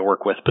team that I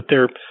work with, but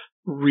they're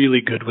really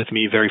good with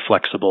me, very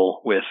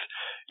flexible with,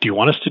 do you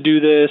want us to do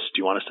this? Do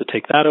you want us to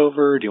take that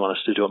over? Do you want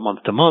us to do it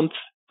month to month?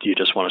 Do you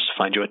just want us to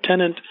find you a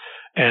tenant?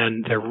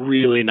 And they're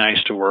really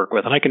nice to work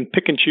with. And I can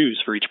pick and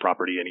choose for each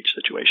property in each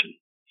situation.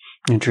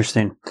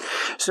 Interesting.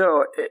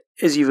 So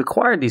as you've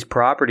acquired these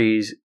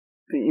properties,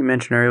 you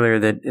mentioned earlier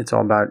that it's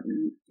all about,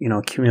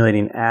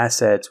 accumulating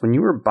assets. When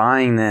you were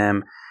buying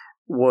them,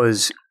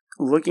 was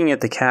looking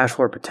at the cash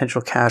flow or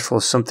potential cash flow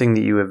something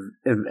that you have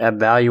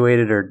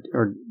evaluated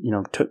or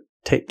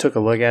took a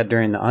look at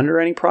during the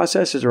underwriting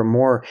process? Is there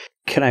more,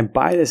 can I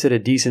buy this at a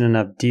decent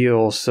enough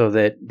deal so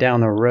that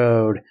down the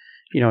road,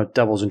 it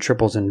doubles and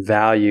triples in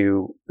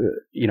value,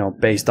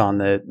 based on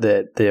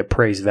the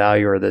appraised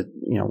value or the,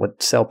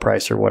 what sell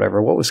price or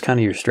whatever? What was kind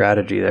of your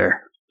strategy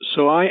there?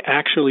 So I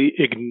actually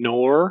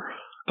ignore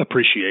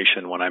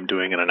appreciation when I'm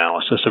doing an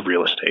analysis of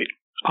real estate.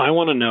 I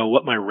want to know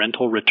what my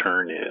rental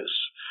return is.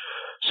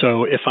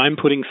 So if I'm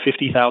putting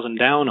 $50,000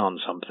 down on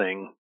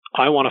something,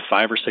 I want a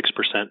 5 or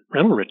 6%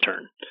 rental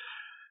return.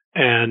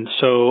 And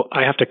so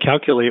I have to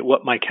calculate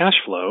what my cash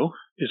flow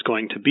is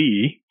going to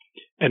be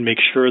and make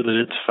sure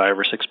that it's 5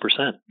 or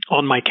 6%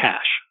 on my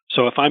cash.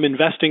 So if I'm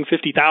investing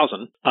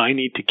 $50,000, I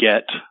need to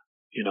get,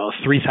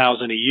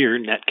 $3,000 a year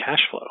net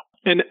cash flow.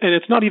 And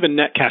it's not even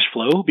net cash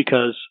flow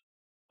because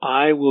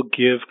I will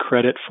give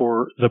credit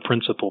for the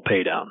principal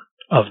pay down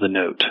of the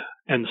note.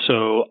 And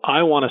so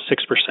I want a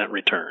 6%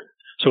 return.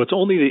 So it's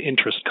only the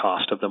interest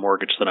cost of the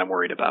mortgage that I'm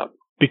worried about.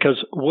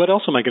 Because what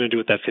else am I going to do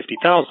with that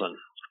 $50,000?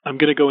 I'm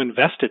going to go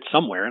invest it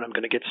somewhere and I'm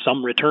going to get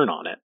some return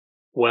on it.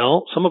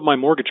 Well, some of my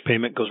mortgage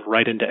payment goes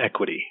right into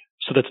equity.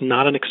 So that's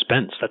not an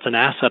expense. That's an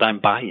asset I'm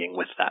buying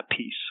with that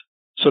piece.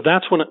 So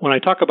that's when I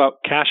talk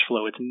about cash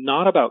flow, it's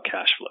not about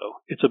cash flow.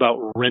 It's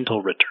about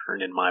rental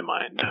return in my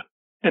mind.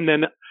 And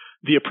then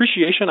the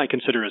appreciation I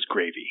consider as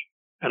gravy.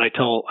 And I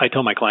tell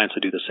my clients to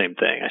do the same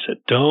thing. I said,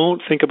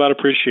 don't think about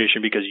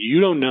appreciation because you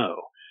don't know.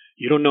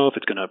 You don't know if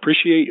it's going to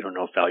appreciate. You don't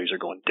know if values are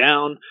going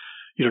down.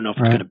 You don't know if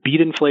it's going to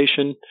beat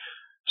inflation.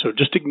 So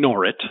just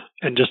ignore it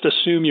and just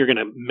assume you're going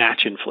to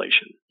match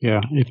inflation.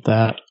 Yeah, if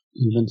that,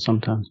 even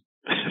sometimes.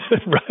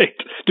 Right.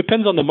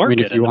 Depends on the market. I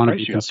mean, if you want to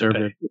be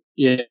conservative.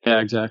 Yeah,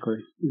 exactly.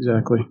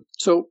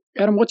 So,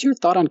 Adam, what's your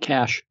thought on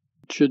cash?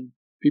 Should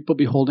people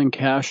be holding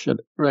cash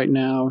right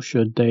now?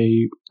 Should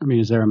they,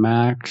 is there a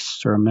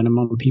max or a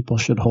minimum people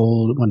should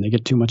hold? When they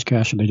get too much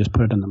cash, should they just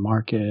put it in the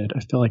market? I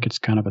feel like it's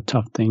kind of a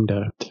tough thing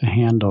to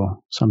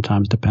handle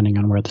sometimes, depending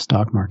on where the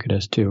stock market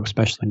is too,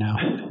 especially now.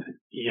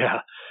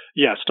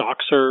 Yeah,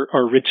 stocks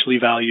are richly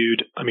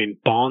valued.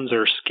 Bonds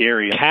are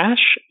scary.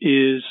 Cash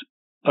is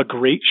a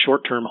great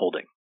short-term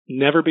holding.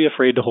 Never be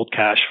afraid to hold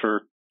cash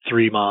for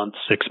 3 months,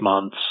 6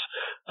 months.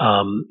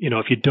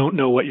 If you don't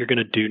know what you're going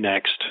to do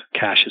next,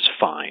 cash is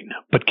fine.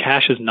 But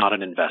cash is not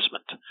an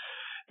investment.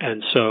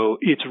 And so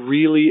it's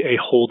really a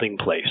holding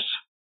place.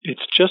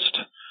 It's just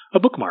a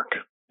bookmark.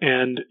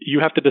 And you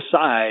have to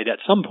decide at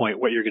some point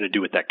what you're going to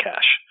do with that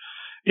cash.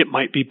 It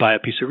might be buy a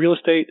piece of real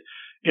estate.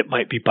 It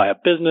might be buy a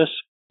business.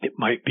 It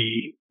might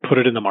be put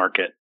it in the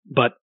market.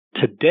 But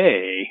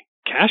today,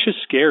 cash is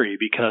scary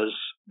because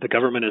the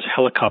government is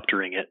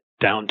helicoptering it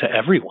down to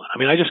everyone.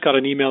 I just got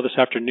an email this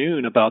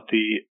afternoon about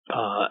the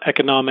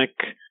economic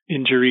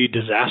injury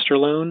disaster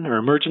loan or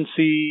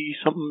emergency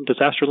something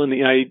disaster loan, the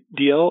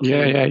EIDL.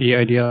 Yeah,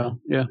 EIDL.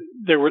 Yeah.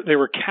 They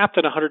were capped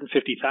at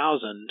 $150,000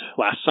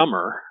 last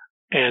summer,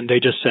 and they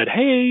just said,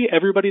 "Hey,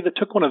 everybody that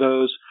took one of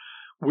those,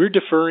 we're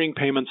deferring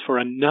payments for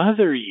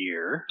another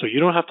year, so you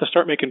don't have to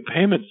start making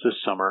payments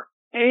this summer,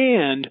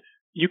 and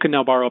you can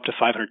now borrow up to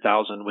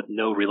 $500,000 with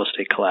no real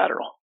estate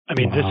collateral."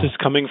 Wow. This is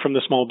coming from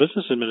the Small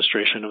Business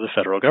Administration of the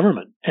federal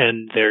government,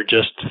 and they're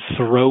just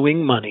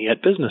throwing money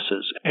at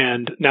businesses.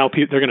 And now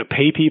they're going to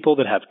pay people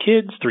that have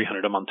kids,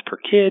 $300 a month per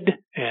kid.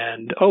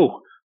 And,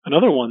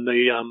 another one,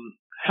 the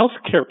health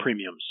care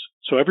premiums.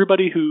 So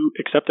everybody who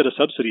accepted a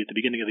subsidy at the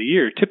beginning of the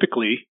year,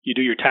 typically you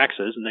do your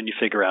taxes and then you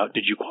figure out,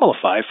 did you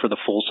qualify for the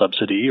full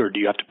subsidy or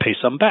do you have to pay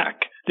some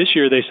back? This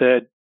year they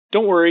said,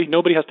 don't worry,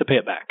 nobody has to pay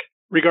it back.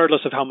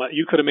 Regardless of how much,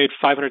 you could have made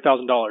 $500,000,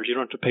 you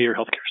don't have to pay your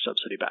healthcare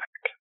subsidy back.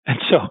 And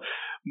so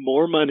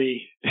more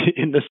money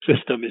in the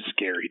system is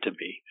scary to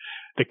me.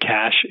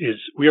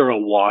 We are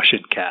awash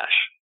in cash.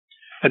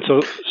 And so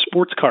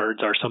sports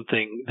cards are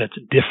something that's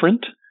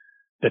different,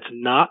 that's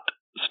not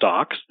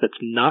stocks, that's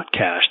not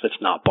cash,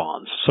 that's not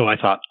bonds. So I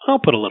thought, I'll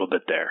put a little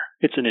bit there.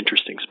 It's an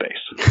interesting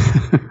space.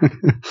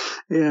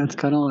 Yeah, it's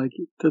kind of like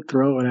to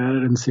throw it at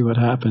it and see what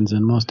happens.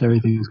 And most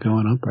everything's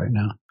going up right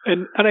now.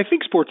 And I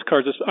think sports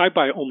cards, I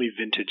buy only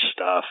vintage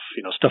stuff,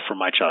 stuff from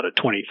my childhood,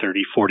 20,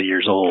 30, 40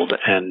 years old.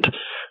 And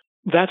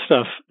that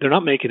stuff, they're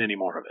not making any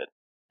more of it.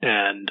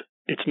 And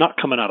it's not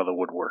coming out of the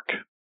woodwork.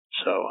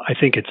 So I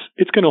think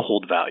it's going to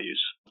hold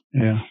values.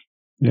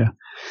 Yeah.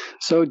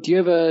 So do you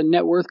have a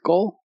net worth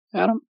goal,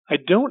 Adam? I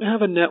don't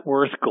have a net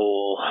worth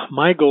goal.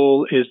 My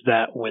goal is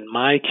that when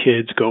my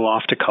kids go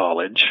off to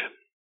college,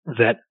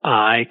 that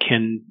I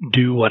can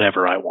do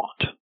whatever I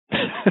want.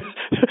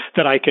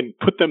 That I can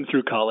put them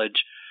through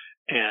college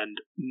and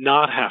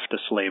not have to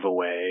slave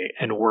away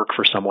and work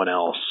for someone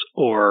else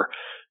or,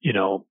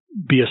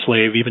 be a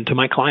slave even to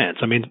my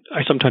clients.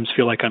 I sometimes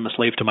feel like I'm a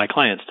slave to my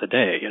clients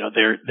today.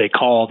 They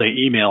call, they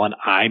email, and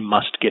I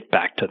must get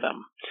back to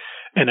them.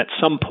 And at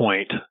some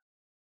point,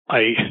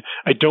 I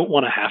don't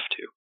want to have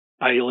to.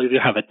 I'll either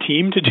have a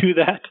team to do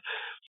that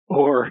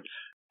or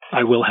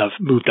I will have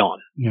moved on.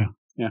 Yeah.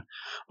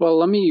 Well,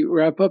 let me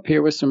wrap up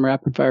here with some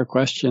rapid fire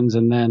questions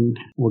and then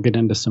we'll get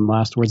into some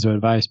last words of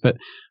advice. But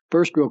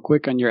first, real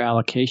quick on your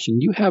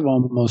allocation, you have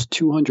almost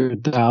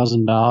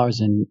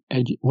 $200,000 in,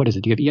 what is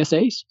it? Do you have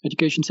ESAs,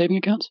 education saving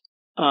accounts?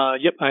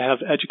 Yep, I have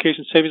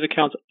education savings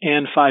accounts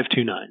and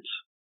 529s.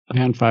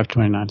 And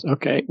 529s.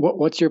 Okay.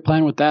 What's your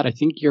plan with that? I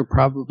think you're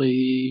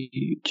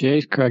probably,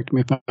 Jay, correct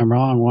me if I'm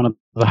wrong, one of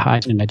the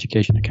highest in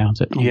education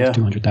accounts at almost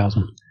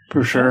 200,000.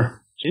 For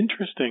sure.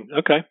 Interesting.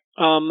 Okay.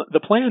 The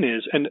plan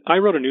is, and I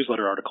wrote a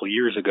newsletter article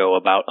years ago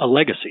about a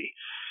legacy.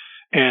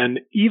 And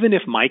even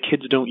if my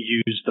kids don't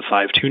use the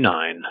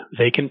 529,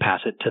 they can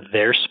pass it to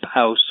their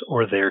spouse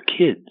or their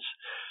kids.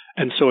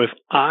 And so if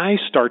I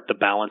start the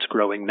balance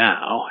growing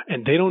now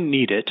and they don't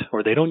need it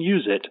or they don't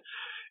use it,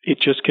 it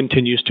just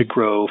continues to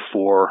grow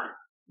for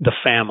the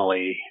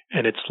family,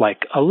 and it's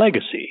like a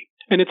legacy.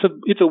 And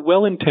it's a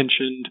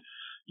well-intentioned,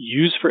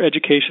 use for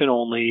education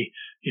only,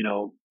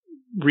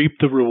 reap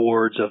the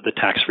rewards of the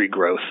tax-free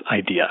growth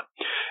idea.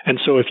 And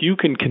so if you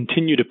can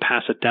continue to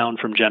pass it down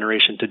from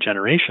generation to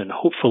generation,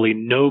 hopefully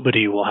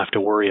nobody will have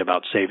to worry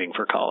about saving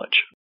for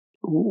college.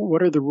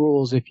 What are the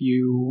rules if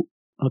you,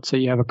 let's say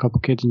you have a couple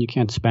kids and you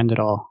can't spend it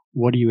all?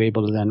 What are you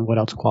able to then? What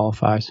else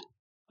qualifies?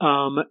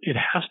 It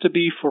has to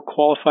be for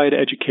qualified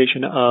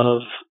education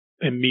of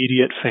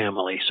immediate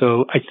family.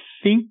 So I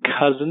think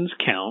cousins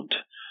count.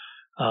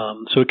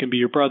 So it can be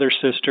your brother,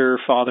 sister,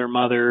 father,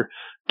 mother,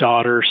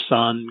 daughter,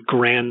 son,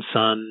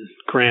 grandson,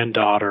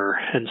 granddaughter.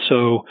 And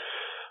so,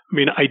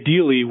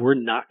 ideally, we're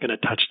not going to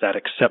touch that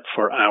except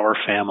for our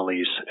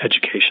family's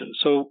education.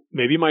 So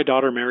maybe my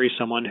daughter marries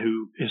someone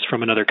who is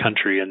from another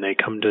country and they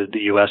come to the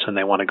U.S. and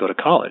they want to go to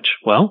college.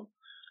 Well,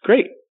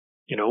 great.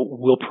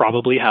 We'll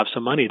probably have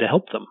some money to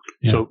help them.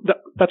 Yeah. So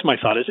that's my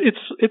thought.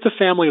 It's a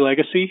family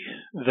legacy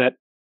that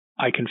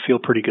I can feel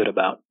pretty good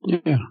about.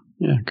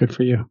 Yeah, good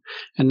for you.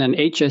 And then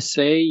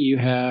HSA, you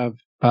have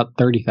about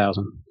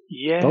 30,000.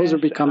 Yeah, those are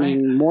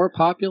becoming more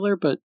popular,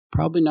 but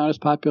probably not as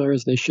popular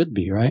as they should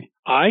be, right?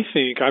 I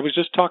think I was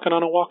just talking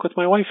on a walk with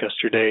my wife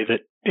yesterday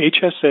that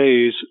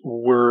HSAs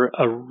were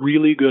a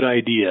really good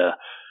idea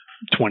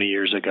 20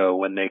 years ago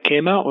when they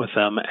came out with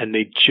them, and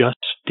they just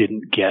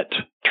didn't get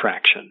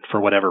traction for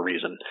whatever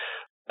reason.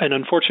 And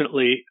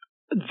unfortunately,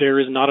 there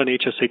is not an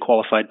HSA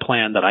qualified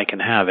plan that I can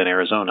have in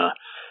Arizona,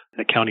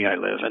 the county I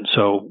live. And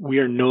so we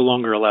are no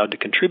longer allowed to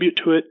contribute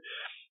to it.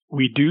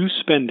 We do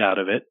spend out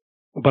of it,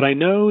 but I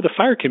know the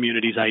fire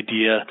community's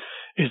idea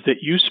is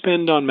that you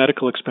spend on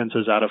medical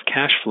expenses out of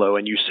cash flow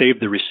and you save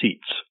the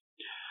receipts.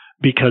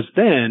 Because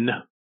then,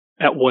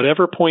 at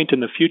whatever point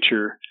in the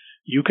future,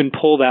 you can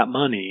pull that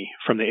money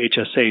from the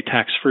HSA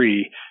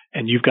tax-free,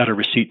 and you've got a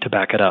receipt to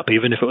back it up,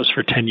 even if it was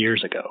for 10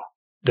 years ago,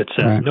 that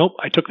says, right, nope,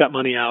 I took that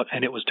money out,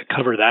 and it was to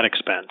cover that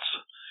expense.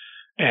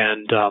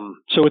 And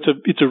so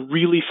it's a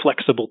really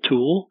flexible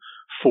tool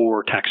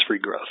for tax-free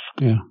growth.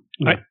 Yeah.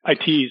 I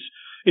tease,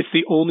 it's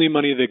the only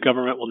money the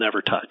government will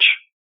never touch.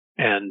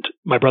 And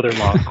my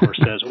brother-in-law, of course,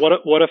 says,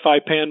 what if I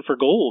pan for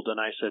gold? And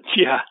I said,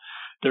 yeah,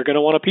 they're going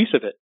to want a piece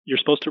of it. You're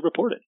supposed to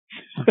report it.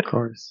 Of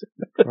course,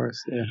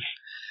 yeah.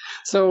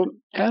 So,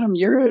 Adam,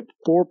 you're at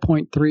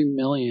 4.3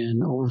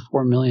 million, over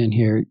 4 million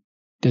here.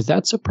 Does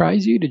that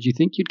surprise you? Did you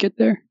think you'd get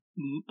there?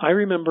 I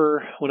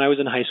remember when I was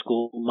in high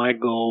school, my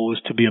goal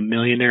was to be a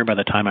millionaire by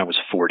the time I was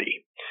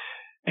 40.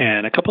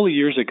 And a couple of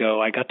years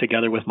ago, I got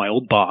together with my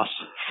old boss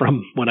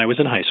from when I was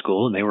in high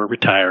school, and they were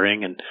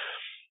retiring. And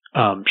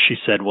she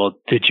said, well,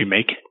 did you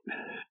make it?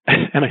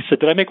 And I said,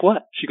 did I make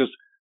what? She goes,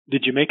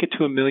 did you make it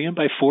to 1 million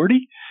by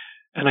 40?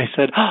 And I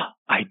said,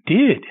 I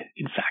did.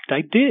 In fact,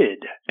 I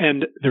did.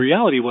 And the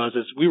reality was,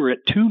 is we were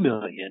at 2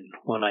 million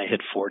when I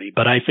hit 40,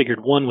 but I figured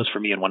one was for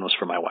me and one was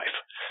for my wife.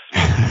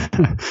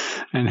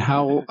 And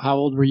how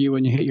old were you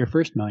when you hit your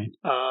first million?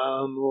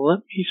 Let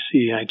me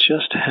see. I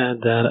just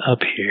had that up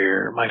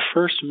here. My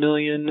first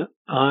million,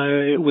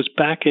 it was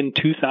back in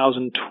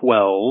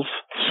 2012.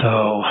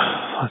 So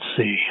let's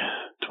see,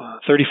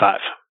 35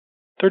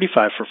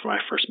 for my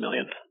first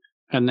million.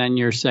 And then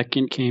your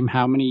second came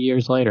how many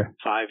years later?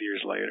 5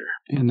 years later.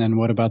 And then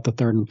what about the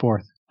third and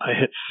fourth? I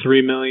hit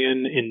 3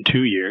 million in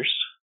 2 years.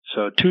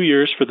 So 2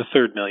 years for the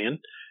third million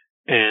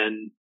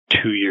and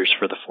 2 years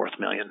for the fourth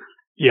million.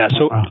 Yeah.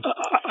 So wow.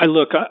 I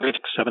look at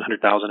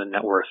 700,000 in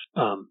net worth.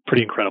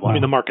 Pretty incredible. Wow. I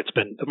mean, the market's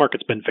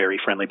been very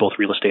friendly, both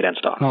real estate and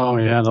stock. Oh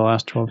yeah. The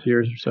last 12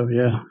 years or so.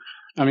 Yeah.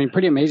 I mean,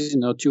 pretty amazing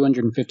though.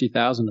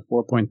 250,000 to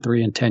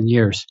 4.3 in 10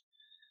 years.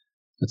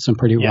 That's some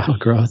pretty wild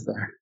growth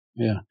there.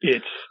 Yeah.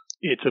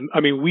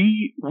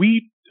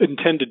 We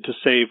intended to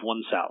save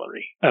one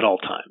salary at all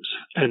times.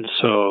 And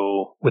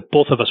so with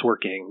both of us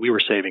working, we were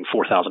saving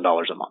 $4,000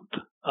 a month.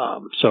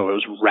 So it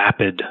was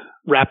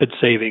rapid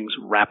savings,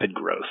 rapid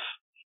growth.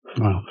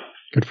 Wow.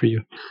 Good for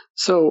you.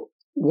 So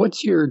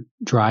what's your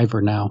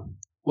driver now?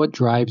 What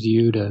drives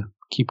you to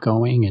keep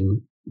going,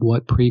 and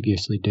what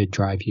previously did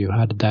drive you?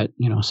 How did that,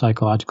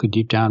 psychologically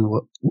deep down,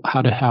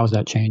 how has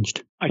that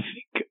changed? I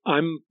think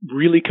I'm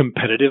really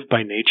competitive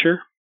by nature.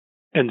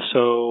 And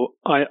so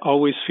I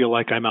always feel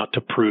like I'm out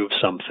to prove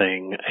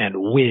something and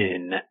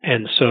win.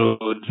 And so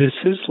this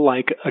is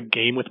like a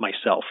game with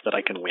myself that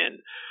I can win.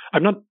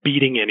 I'm not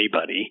beating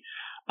anybody.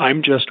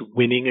 I'm just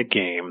winning a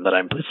game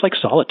it's like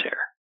solitaire.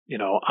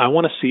 I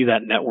want to see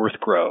that net worth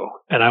grow,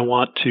 and I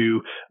want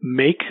to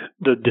make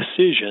the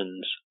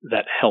decisions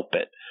that help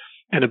it.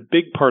 And a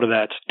big part of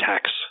that's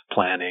tax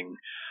planning.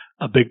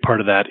 A big part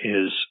of that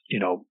is,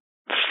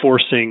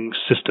 forcing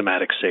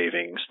systematic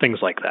savings, things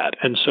like that.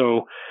 And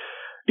so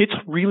it's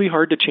really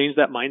hard to change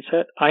that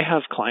mindset. I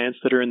have clients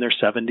that are in their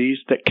 70s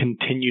that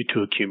continue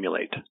to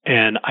accumulate.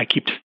 And I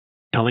keep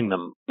telling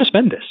them, I'm going to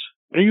spend this.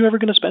 When are you ever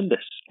going to spend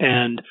this?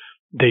 And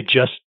they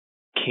just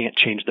can't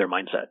change their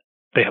mindset.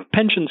 They have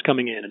pensions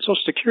coming in and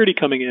Social Security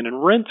coming in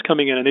and rents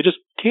coming in, and they just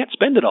can't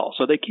spend it all.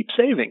 So they keep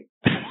saving.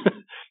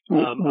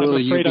 Will I'm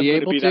you afraid I'm be going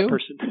to able be to? that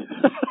person.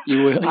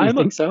 You will? You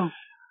think so?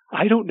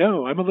 I don't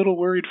know. I'm a little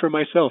worried for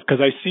myself because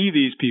I see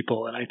these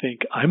people and I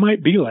think I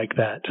might be like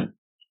that.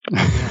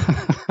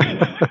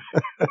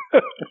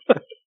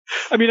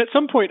 I mean, at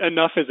some point,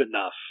 enough is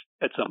enough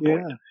at some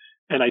point. Yeah.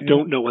 And I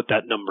don't know what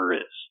that number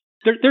is.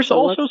 There's So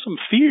also some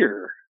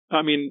fear.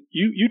 I mean,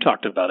 you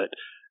talked about it.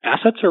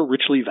 Assets are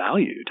richly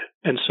valued.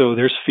 And so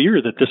there's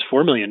fear that this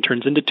 $4 million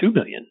turns into $2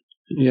 million.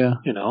 Yeah.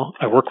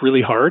 I work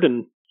really hard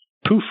and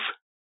poof,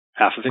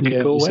 half of it could go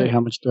you away. say, how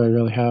much do I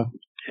really have?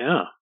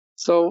 Yeah.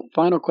 So,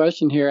 final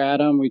question here,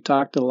 Adam. We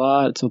talked a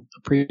lot, so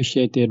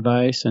appreciate the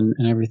advice and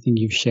everything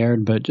you've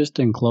shared. But just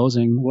in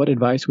closing, what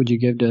advice would you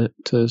give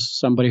to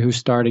somebody who's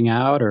starting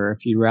out, or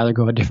if you'd rather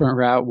go a different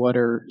route, what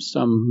are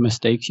some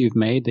mistakes you've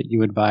made that you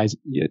would advise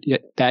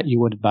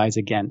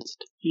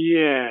against?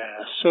 Yeah.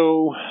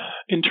 So,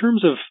 in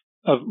terms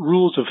of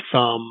rules of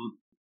thumb,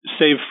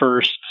 save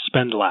first,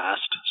 spend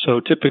last.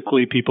 So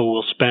typically people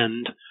will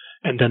spend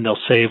and then they'll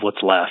save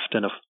what's left,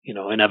 and if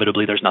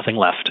inevitably there's nothing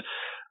left.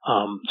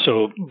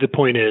 So the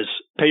point is,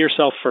 pay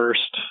yourself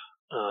first.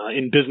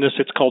 In business,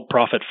 it's called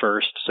profit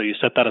first. So you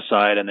set that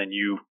aside and then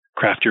you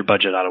craft your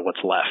budget out of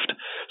what's left.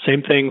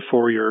 Same thing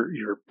for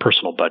your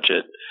personal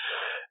budget.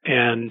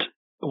 And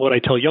what I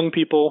tell young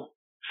people,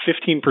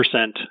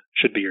 15%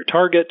 should be your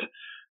target.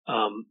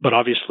 But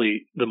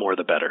obviously the more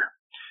the better.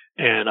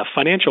 And a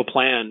financial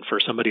plan for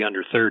somebody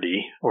under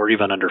 30 or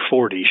even under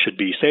 40 should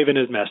be save and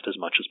invest as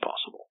much as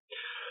possible.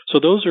 So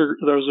those are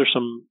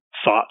some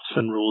thoughts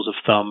and rules of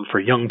thumb for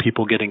young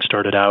people getting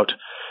started out.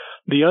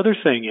 The other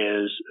thing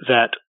is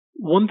that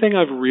one thing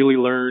I've really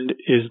learned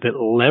is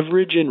that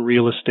leverage in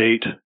real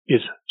estate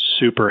is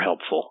super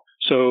helpful.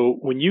 So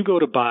when you go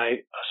to buy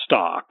a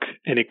stock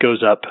and it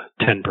goes up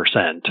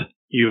 10%,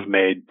 you've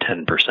made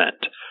 10%.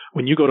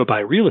 When you go to buy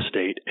real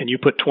estate and you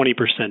put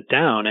 20%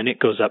 down and it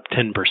goes up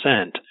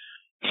 10%,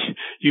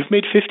 you've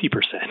made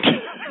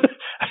 50%.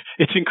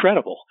 It's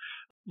incredible.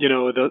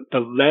 The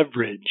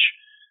leverage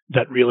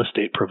that real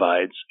estate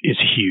provides is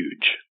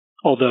huge.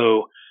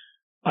 Although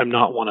I'm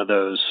not one of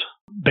those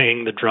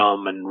bang the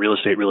drum and real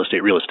estate.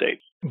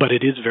 But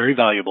it is very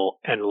valuable,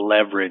 and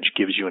leverage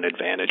gives you an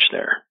advantage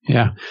there.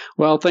 Yeah.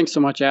 Well, thanks so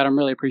much, Adam.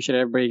 Really appreciate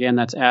it, everybody. Again,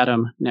 that's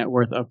Adam, net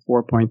worth of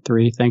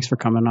 4.3. Thanks for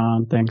coming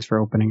on. Thanks for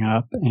opening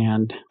up.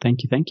 And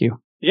thank you.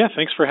 Yeah,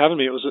 thanks for having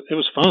me. It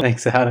was fun.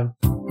 Thanks, Adam.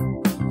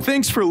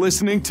 Thanks for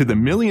listening to the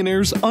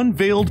Millionaires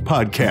Unveiled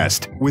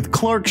podcast with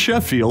Clark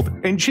Sheffield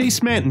and Chase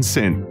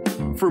Mattinson.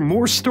 For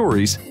more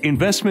stories,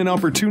 investment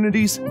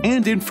opportunities,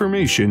 and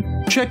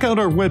information, check out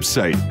our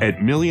website at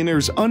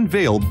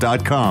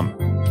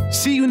millionairesunveiled.com.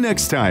 See you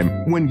next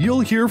time when you'll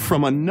hear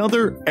from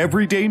another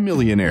everyday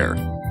millionaire.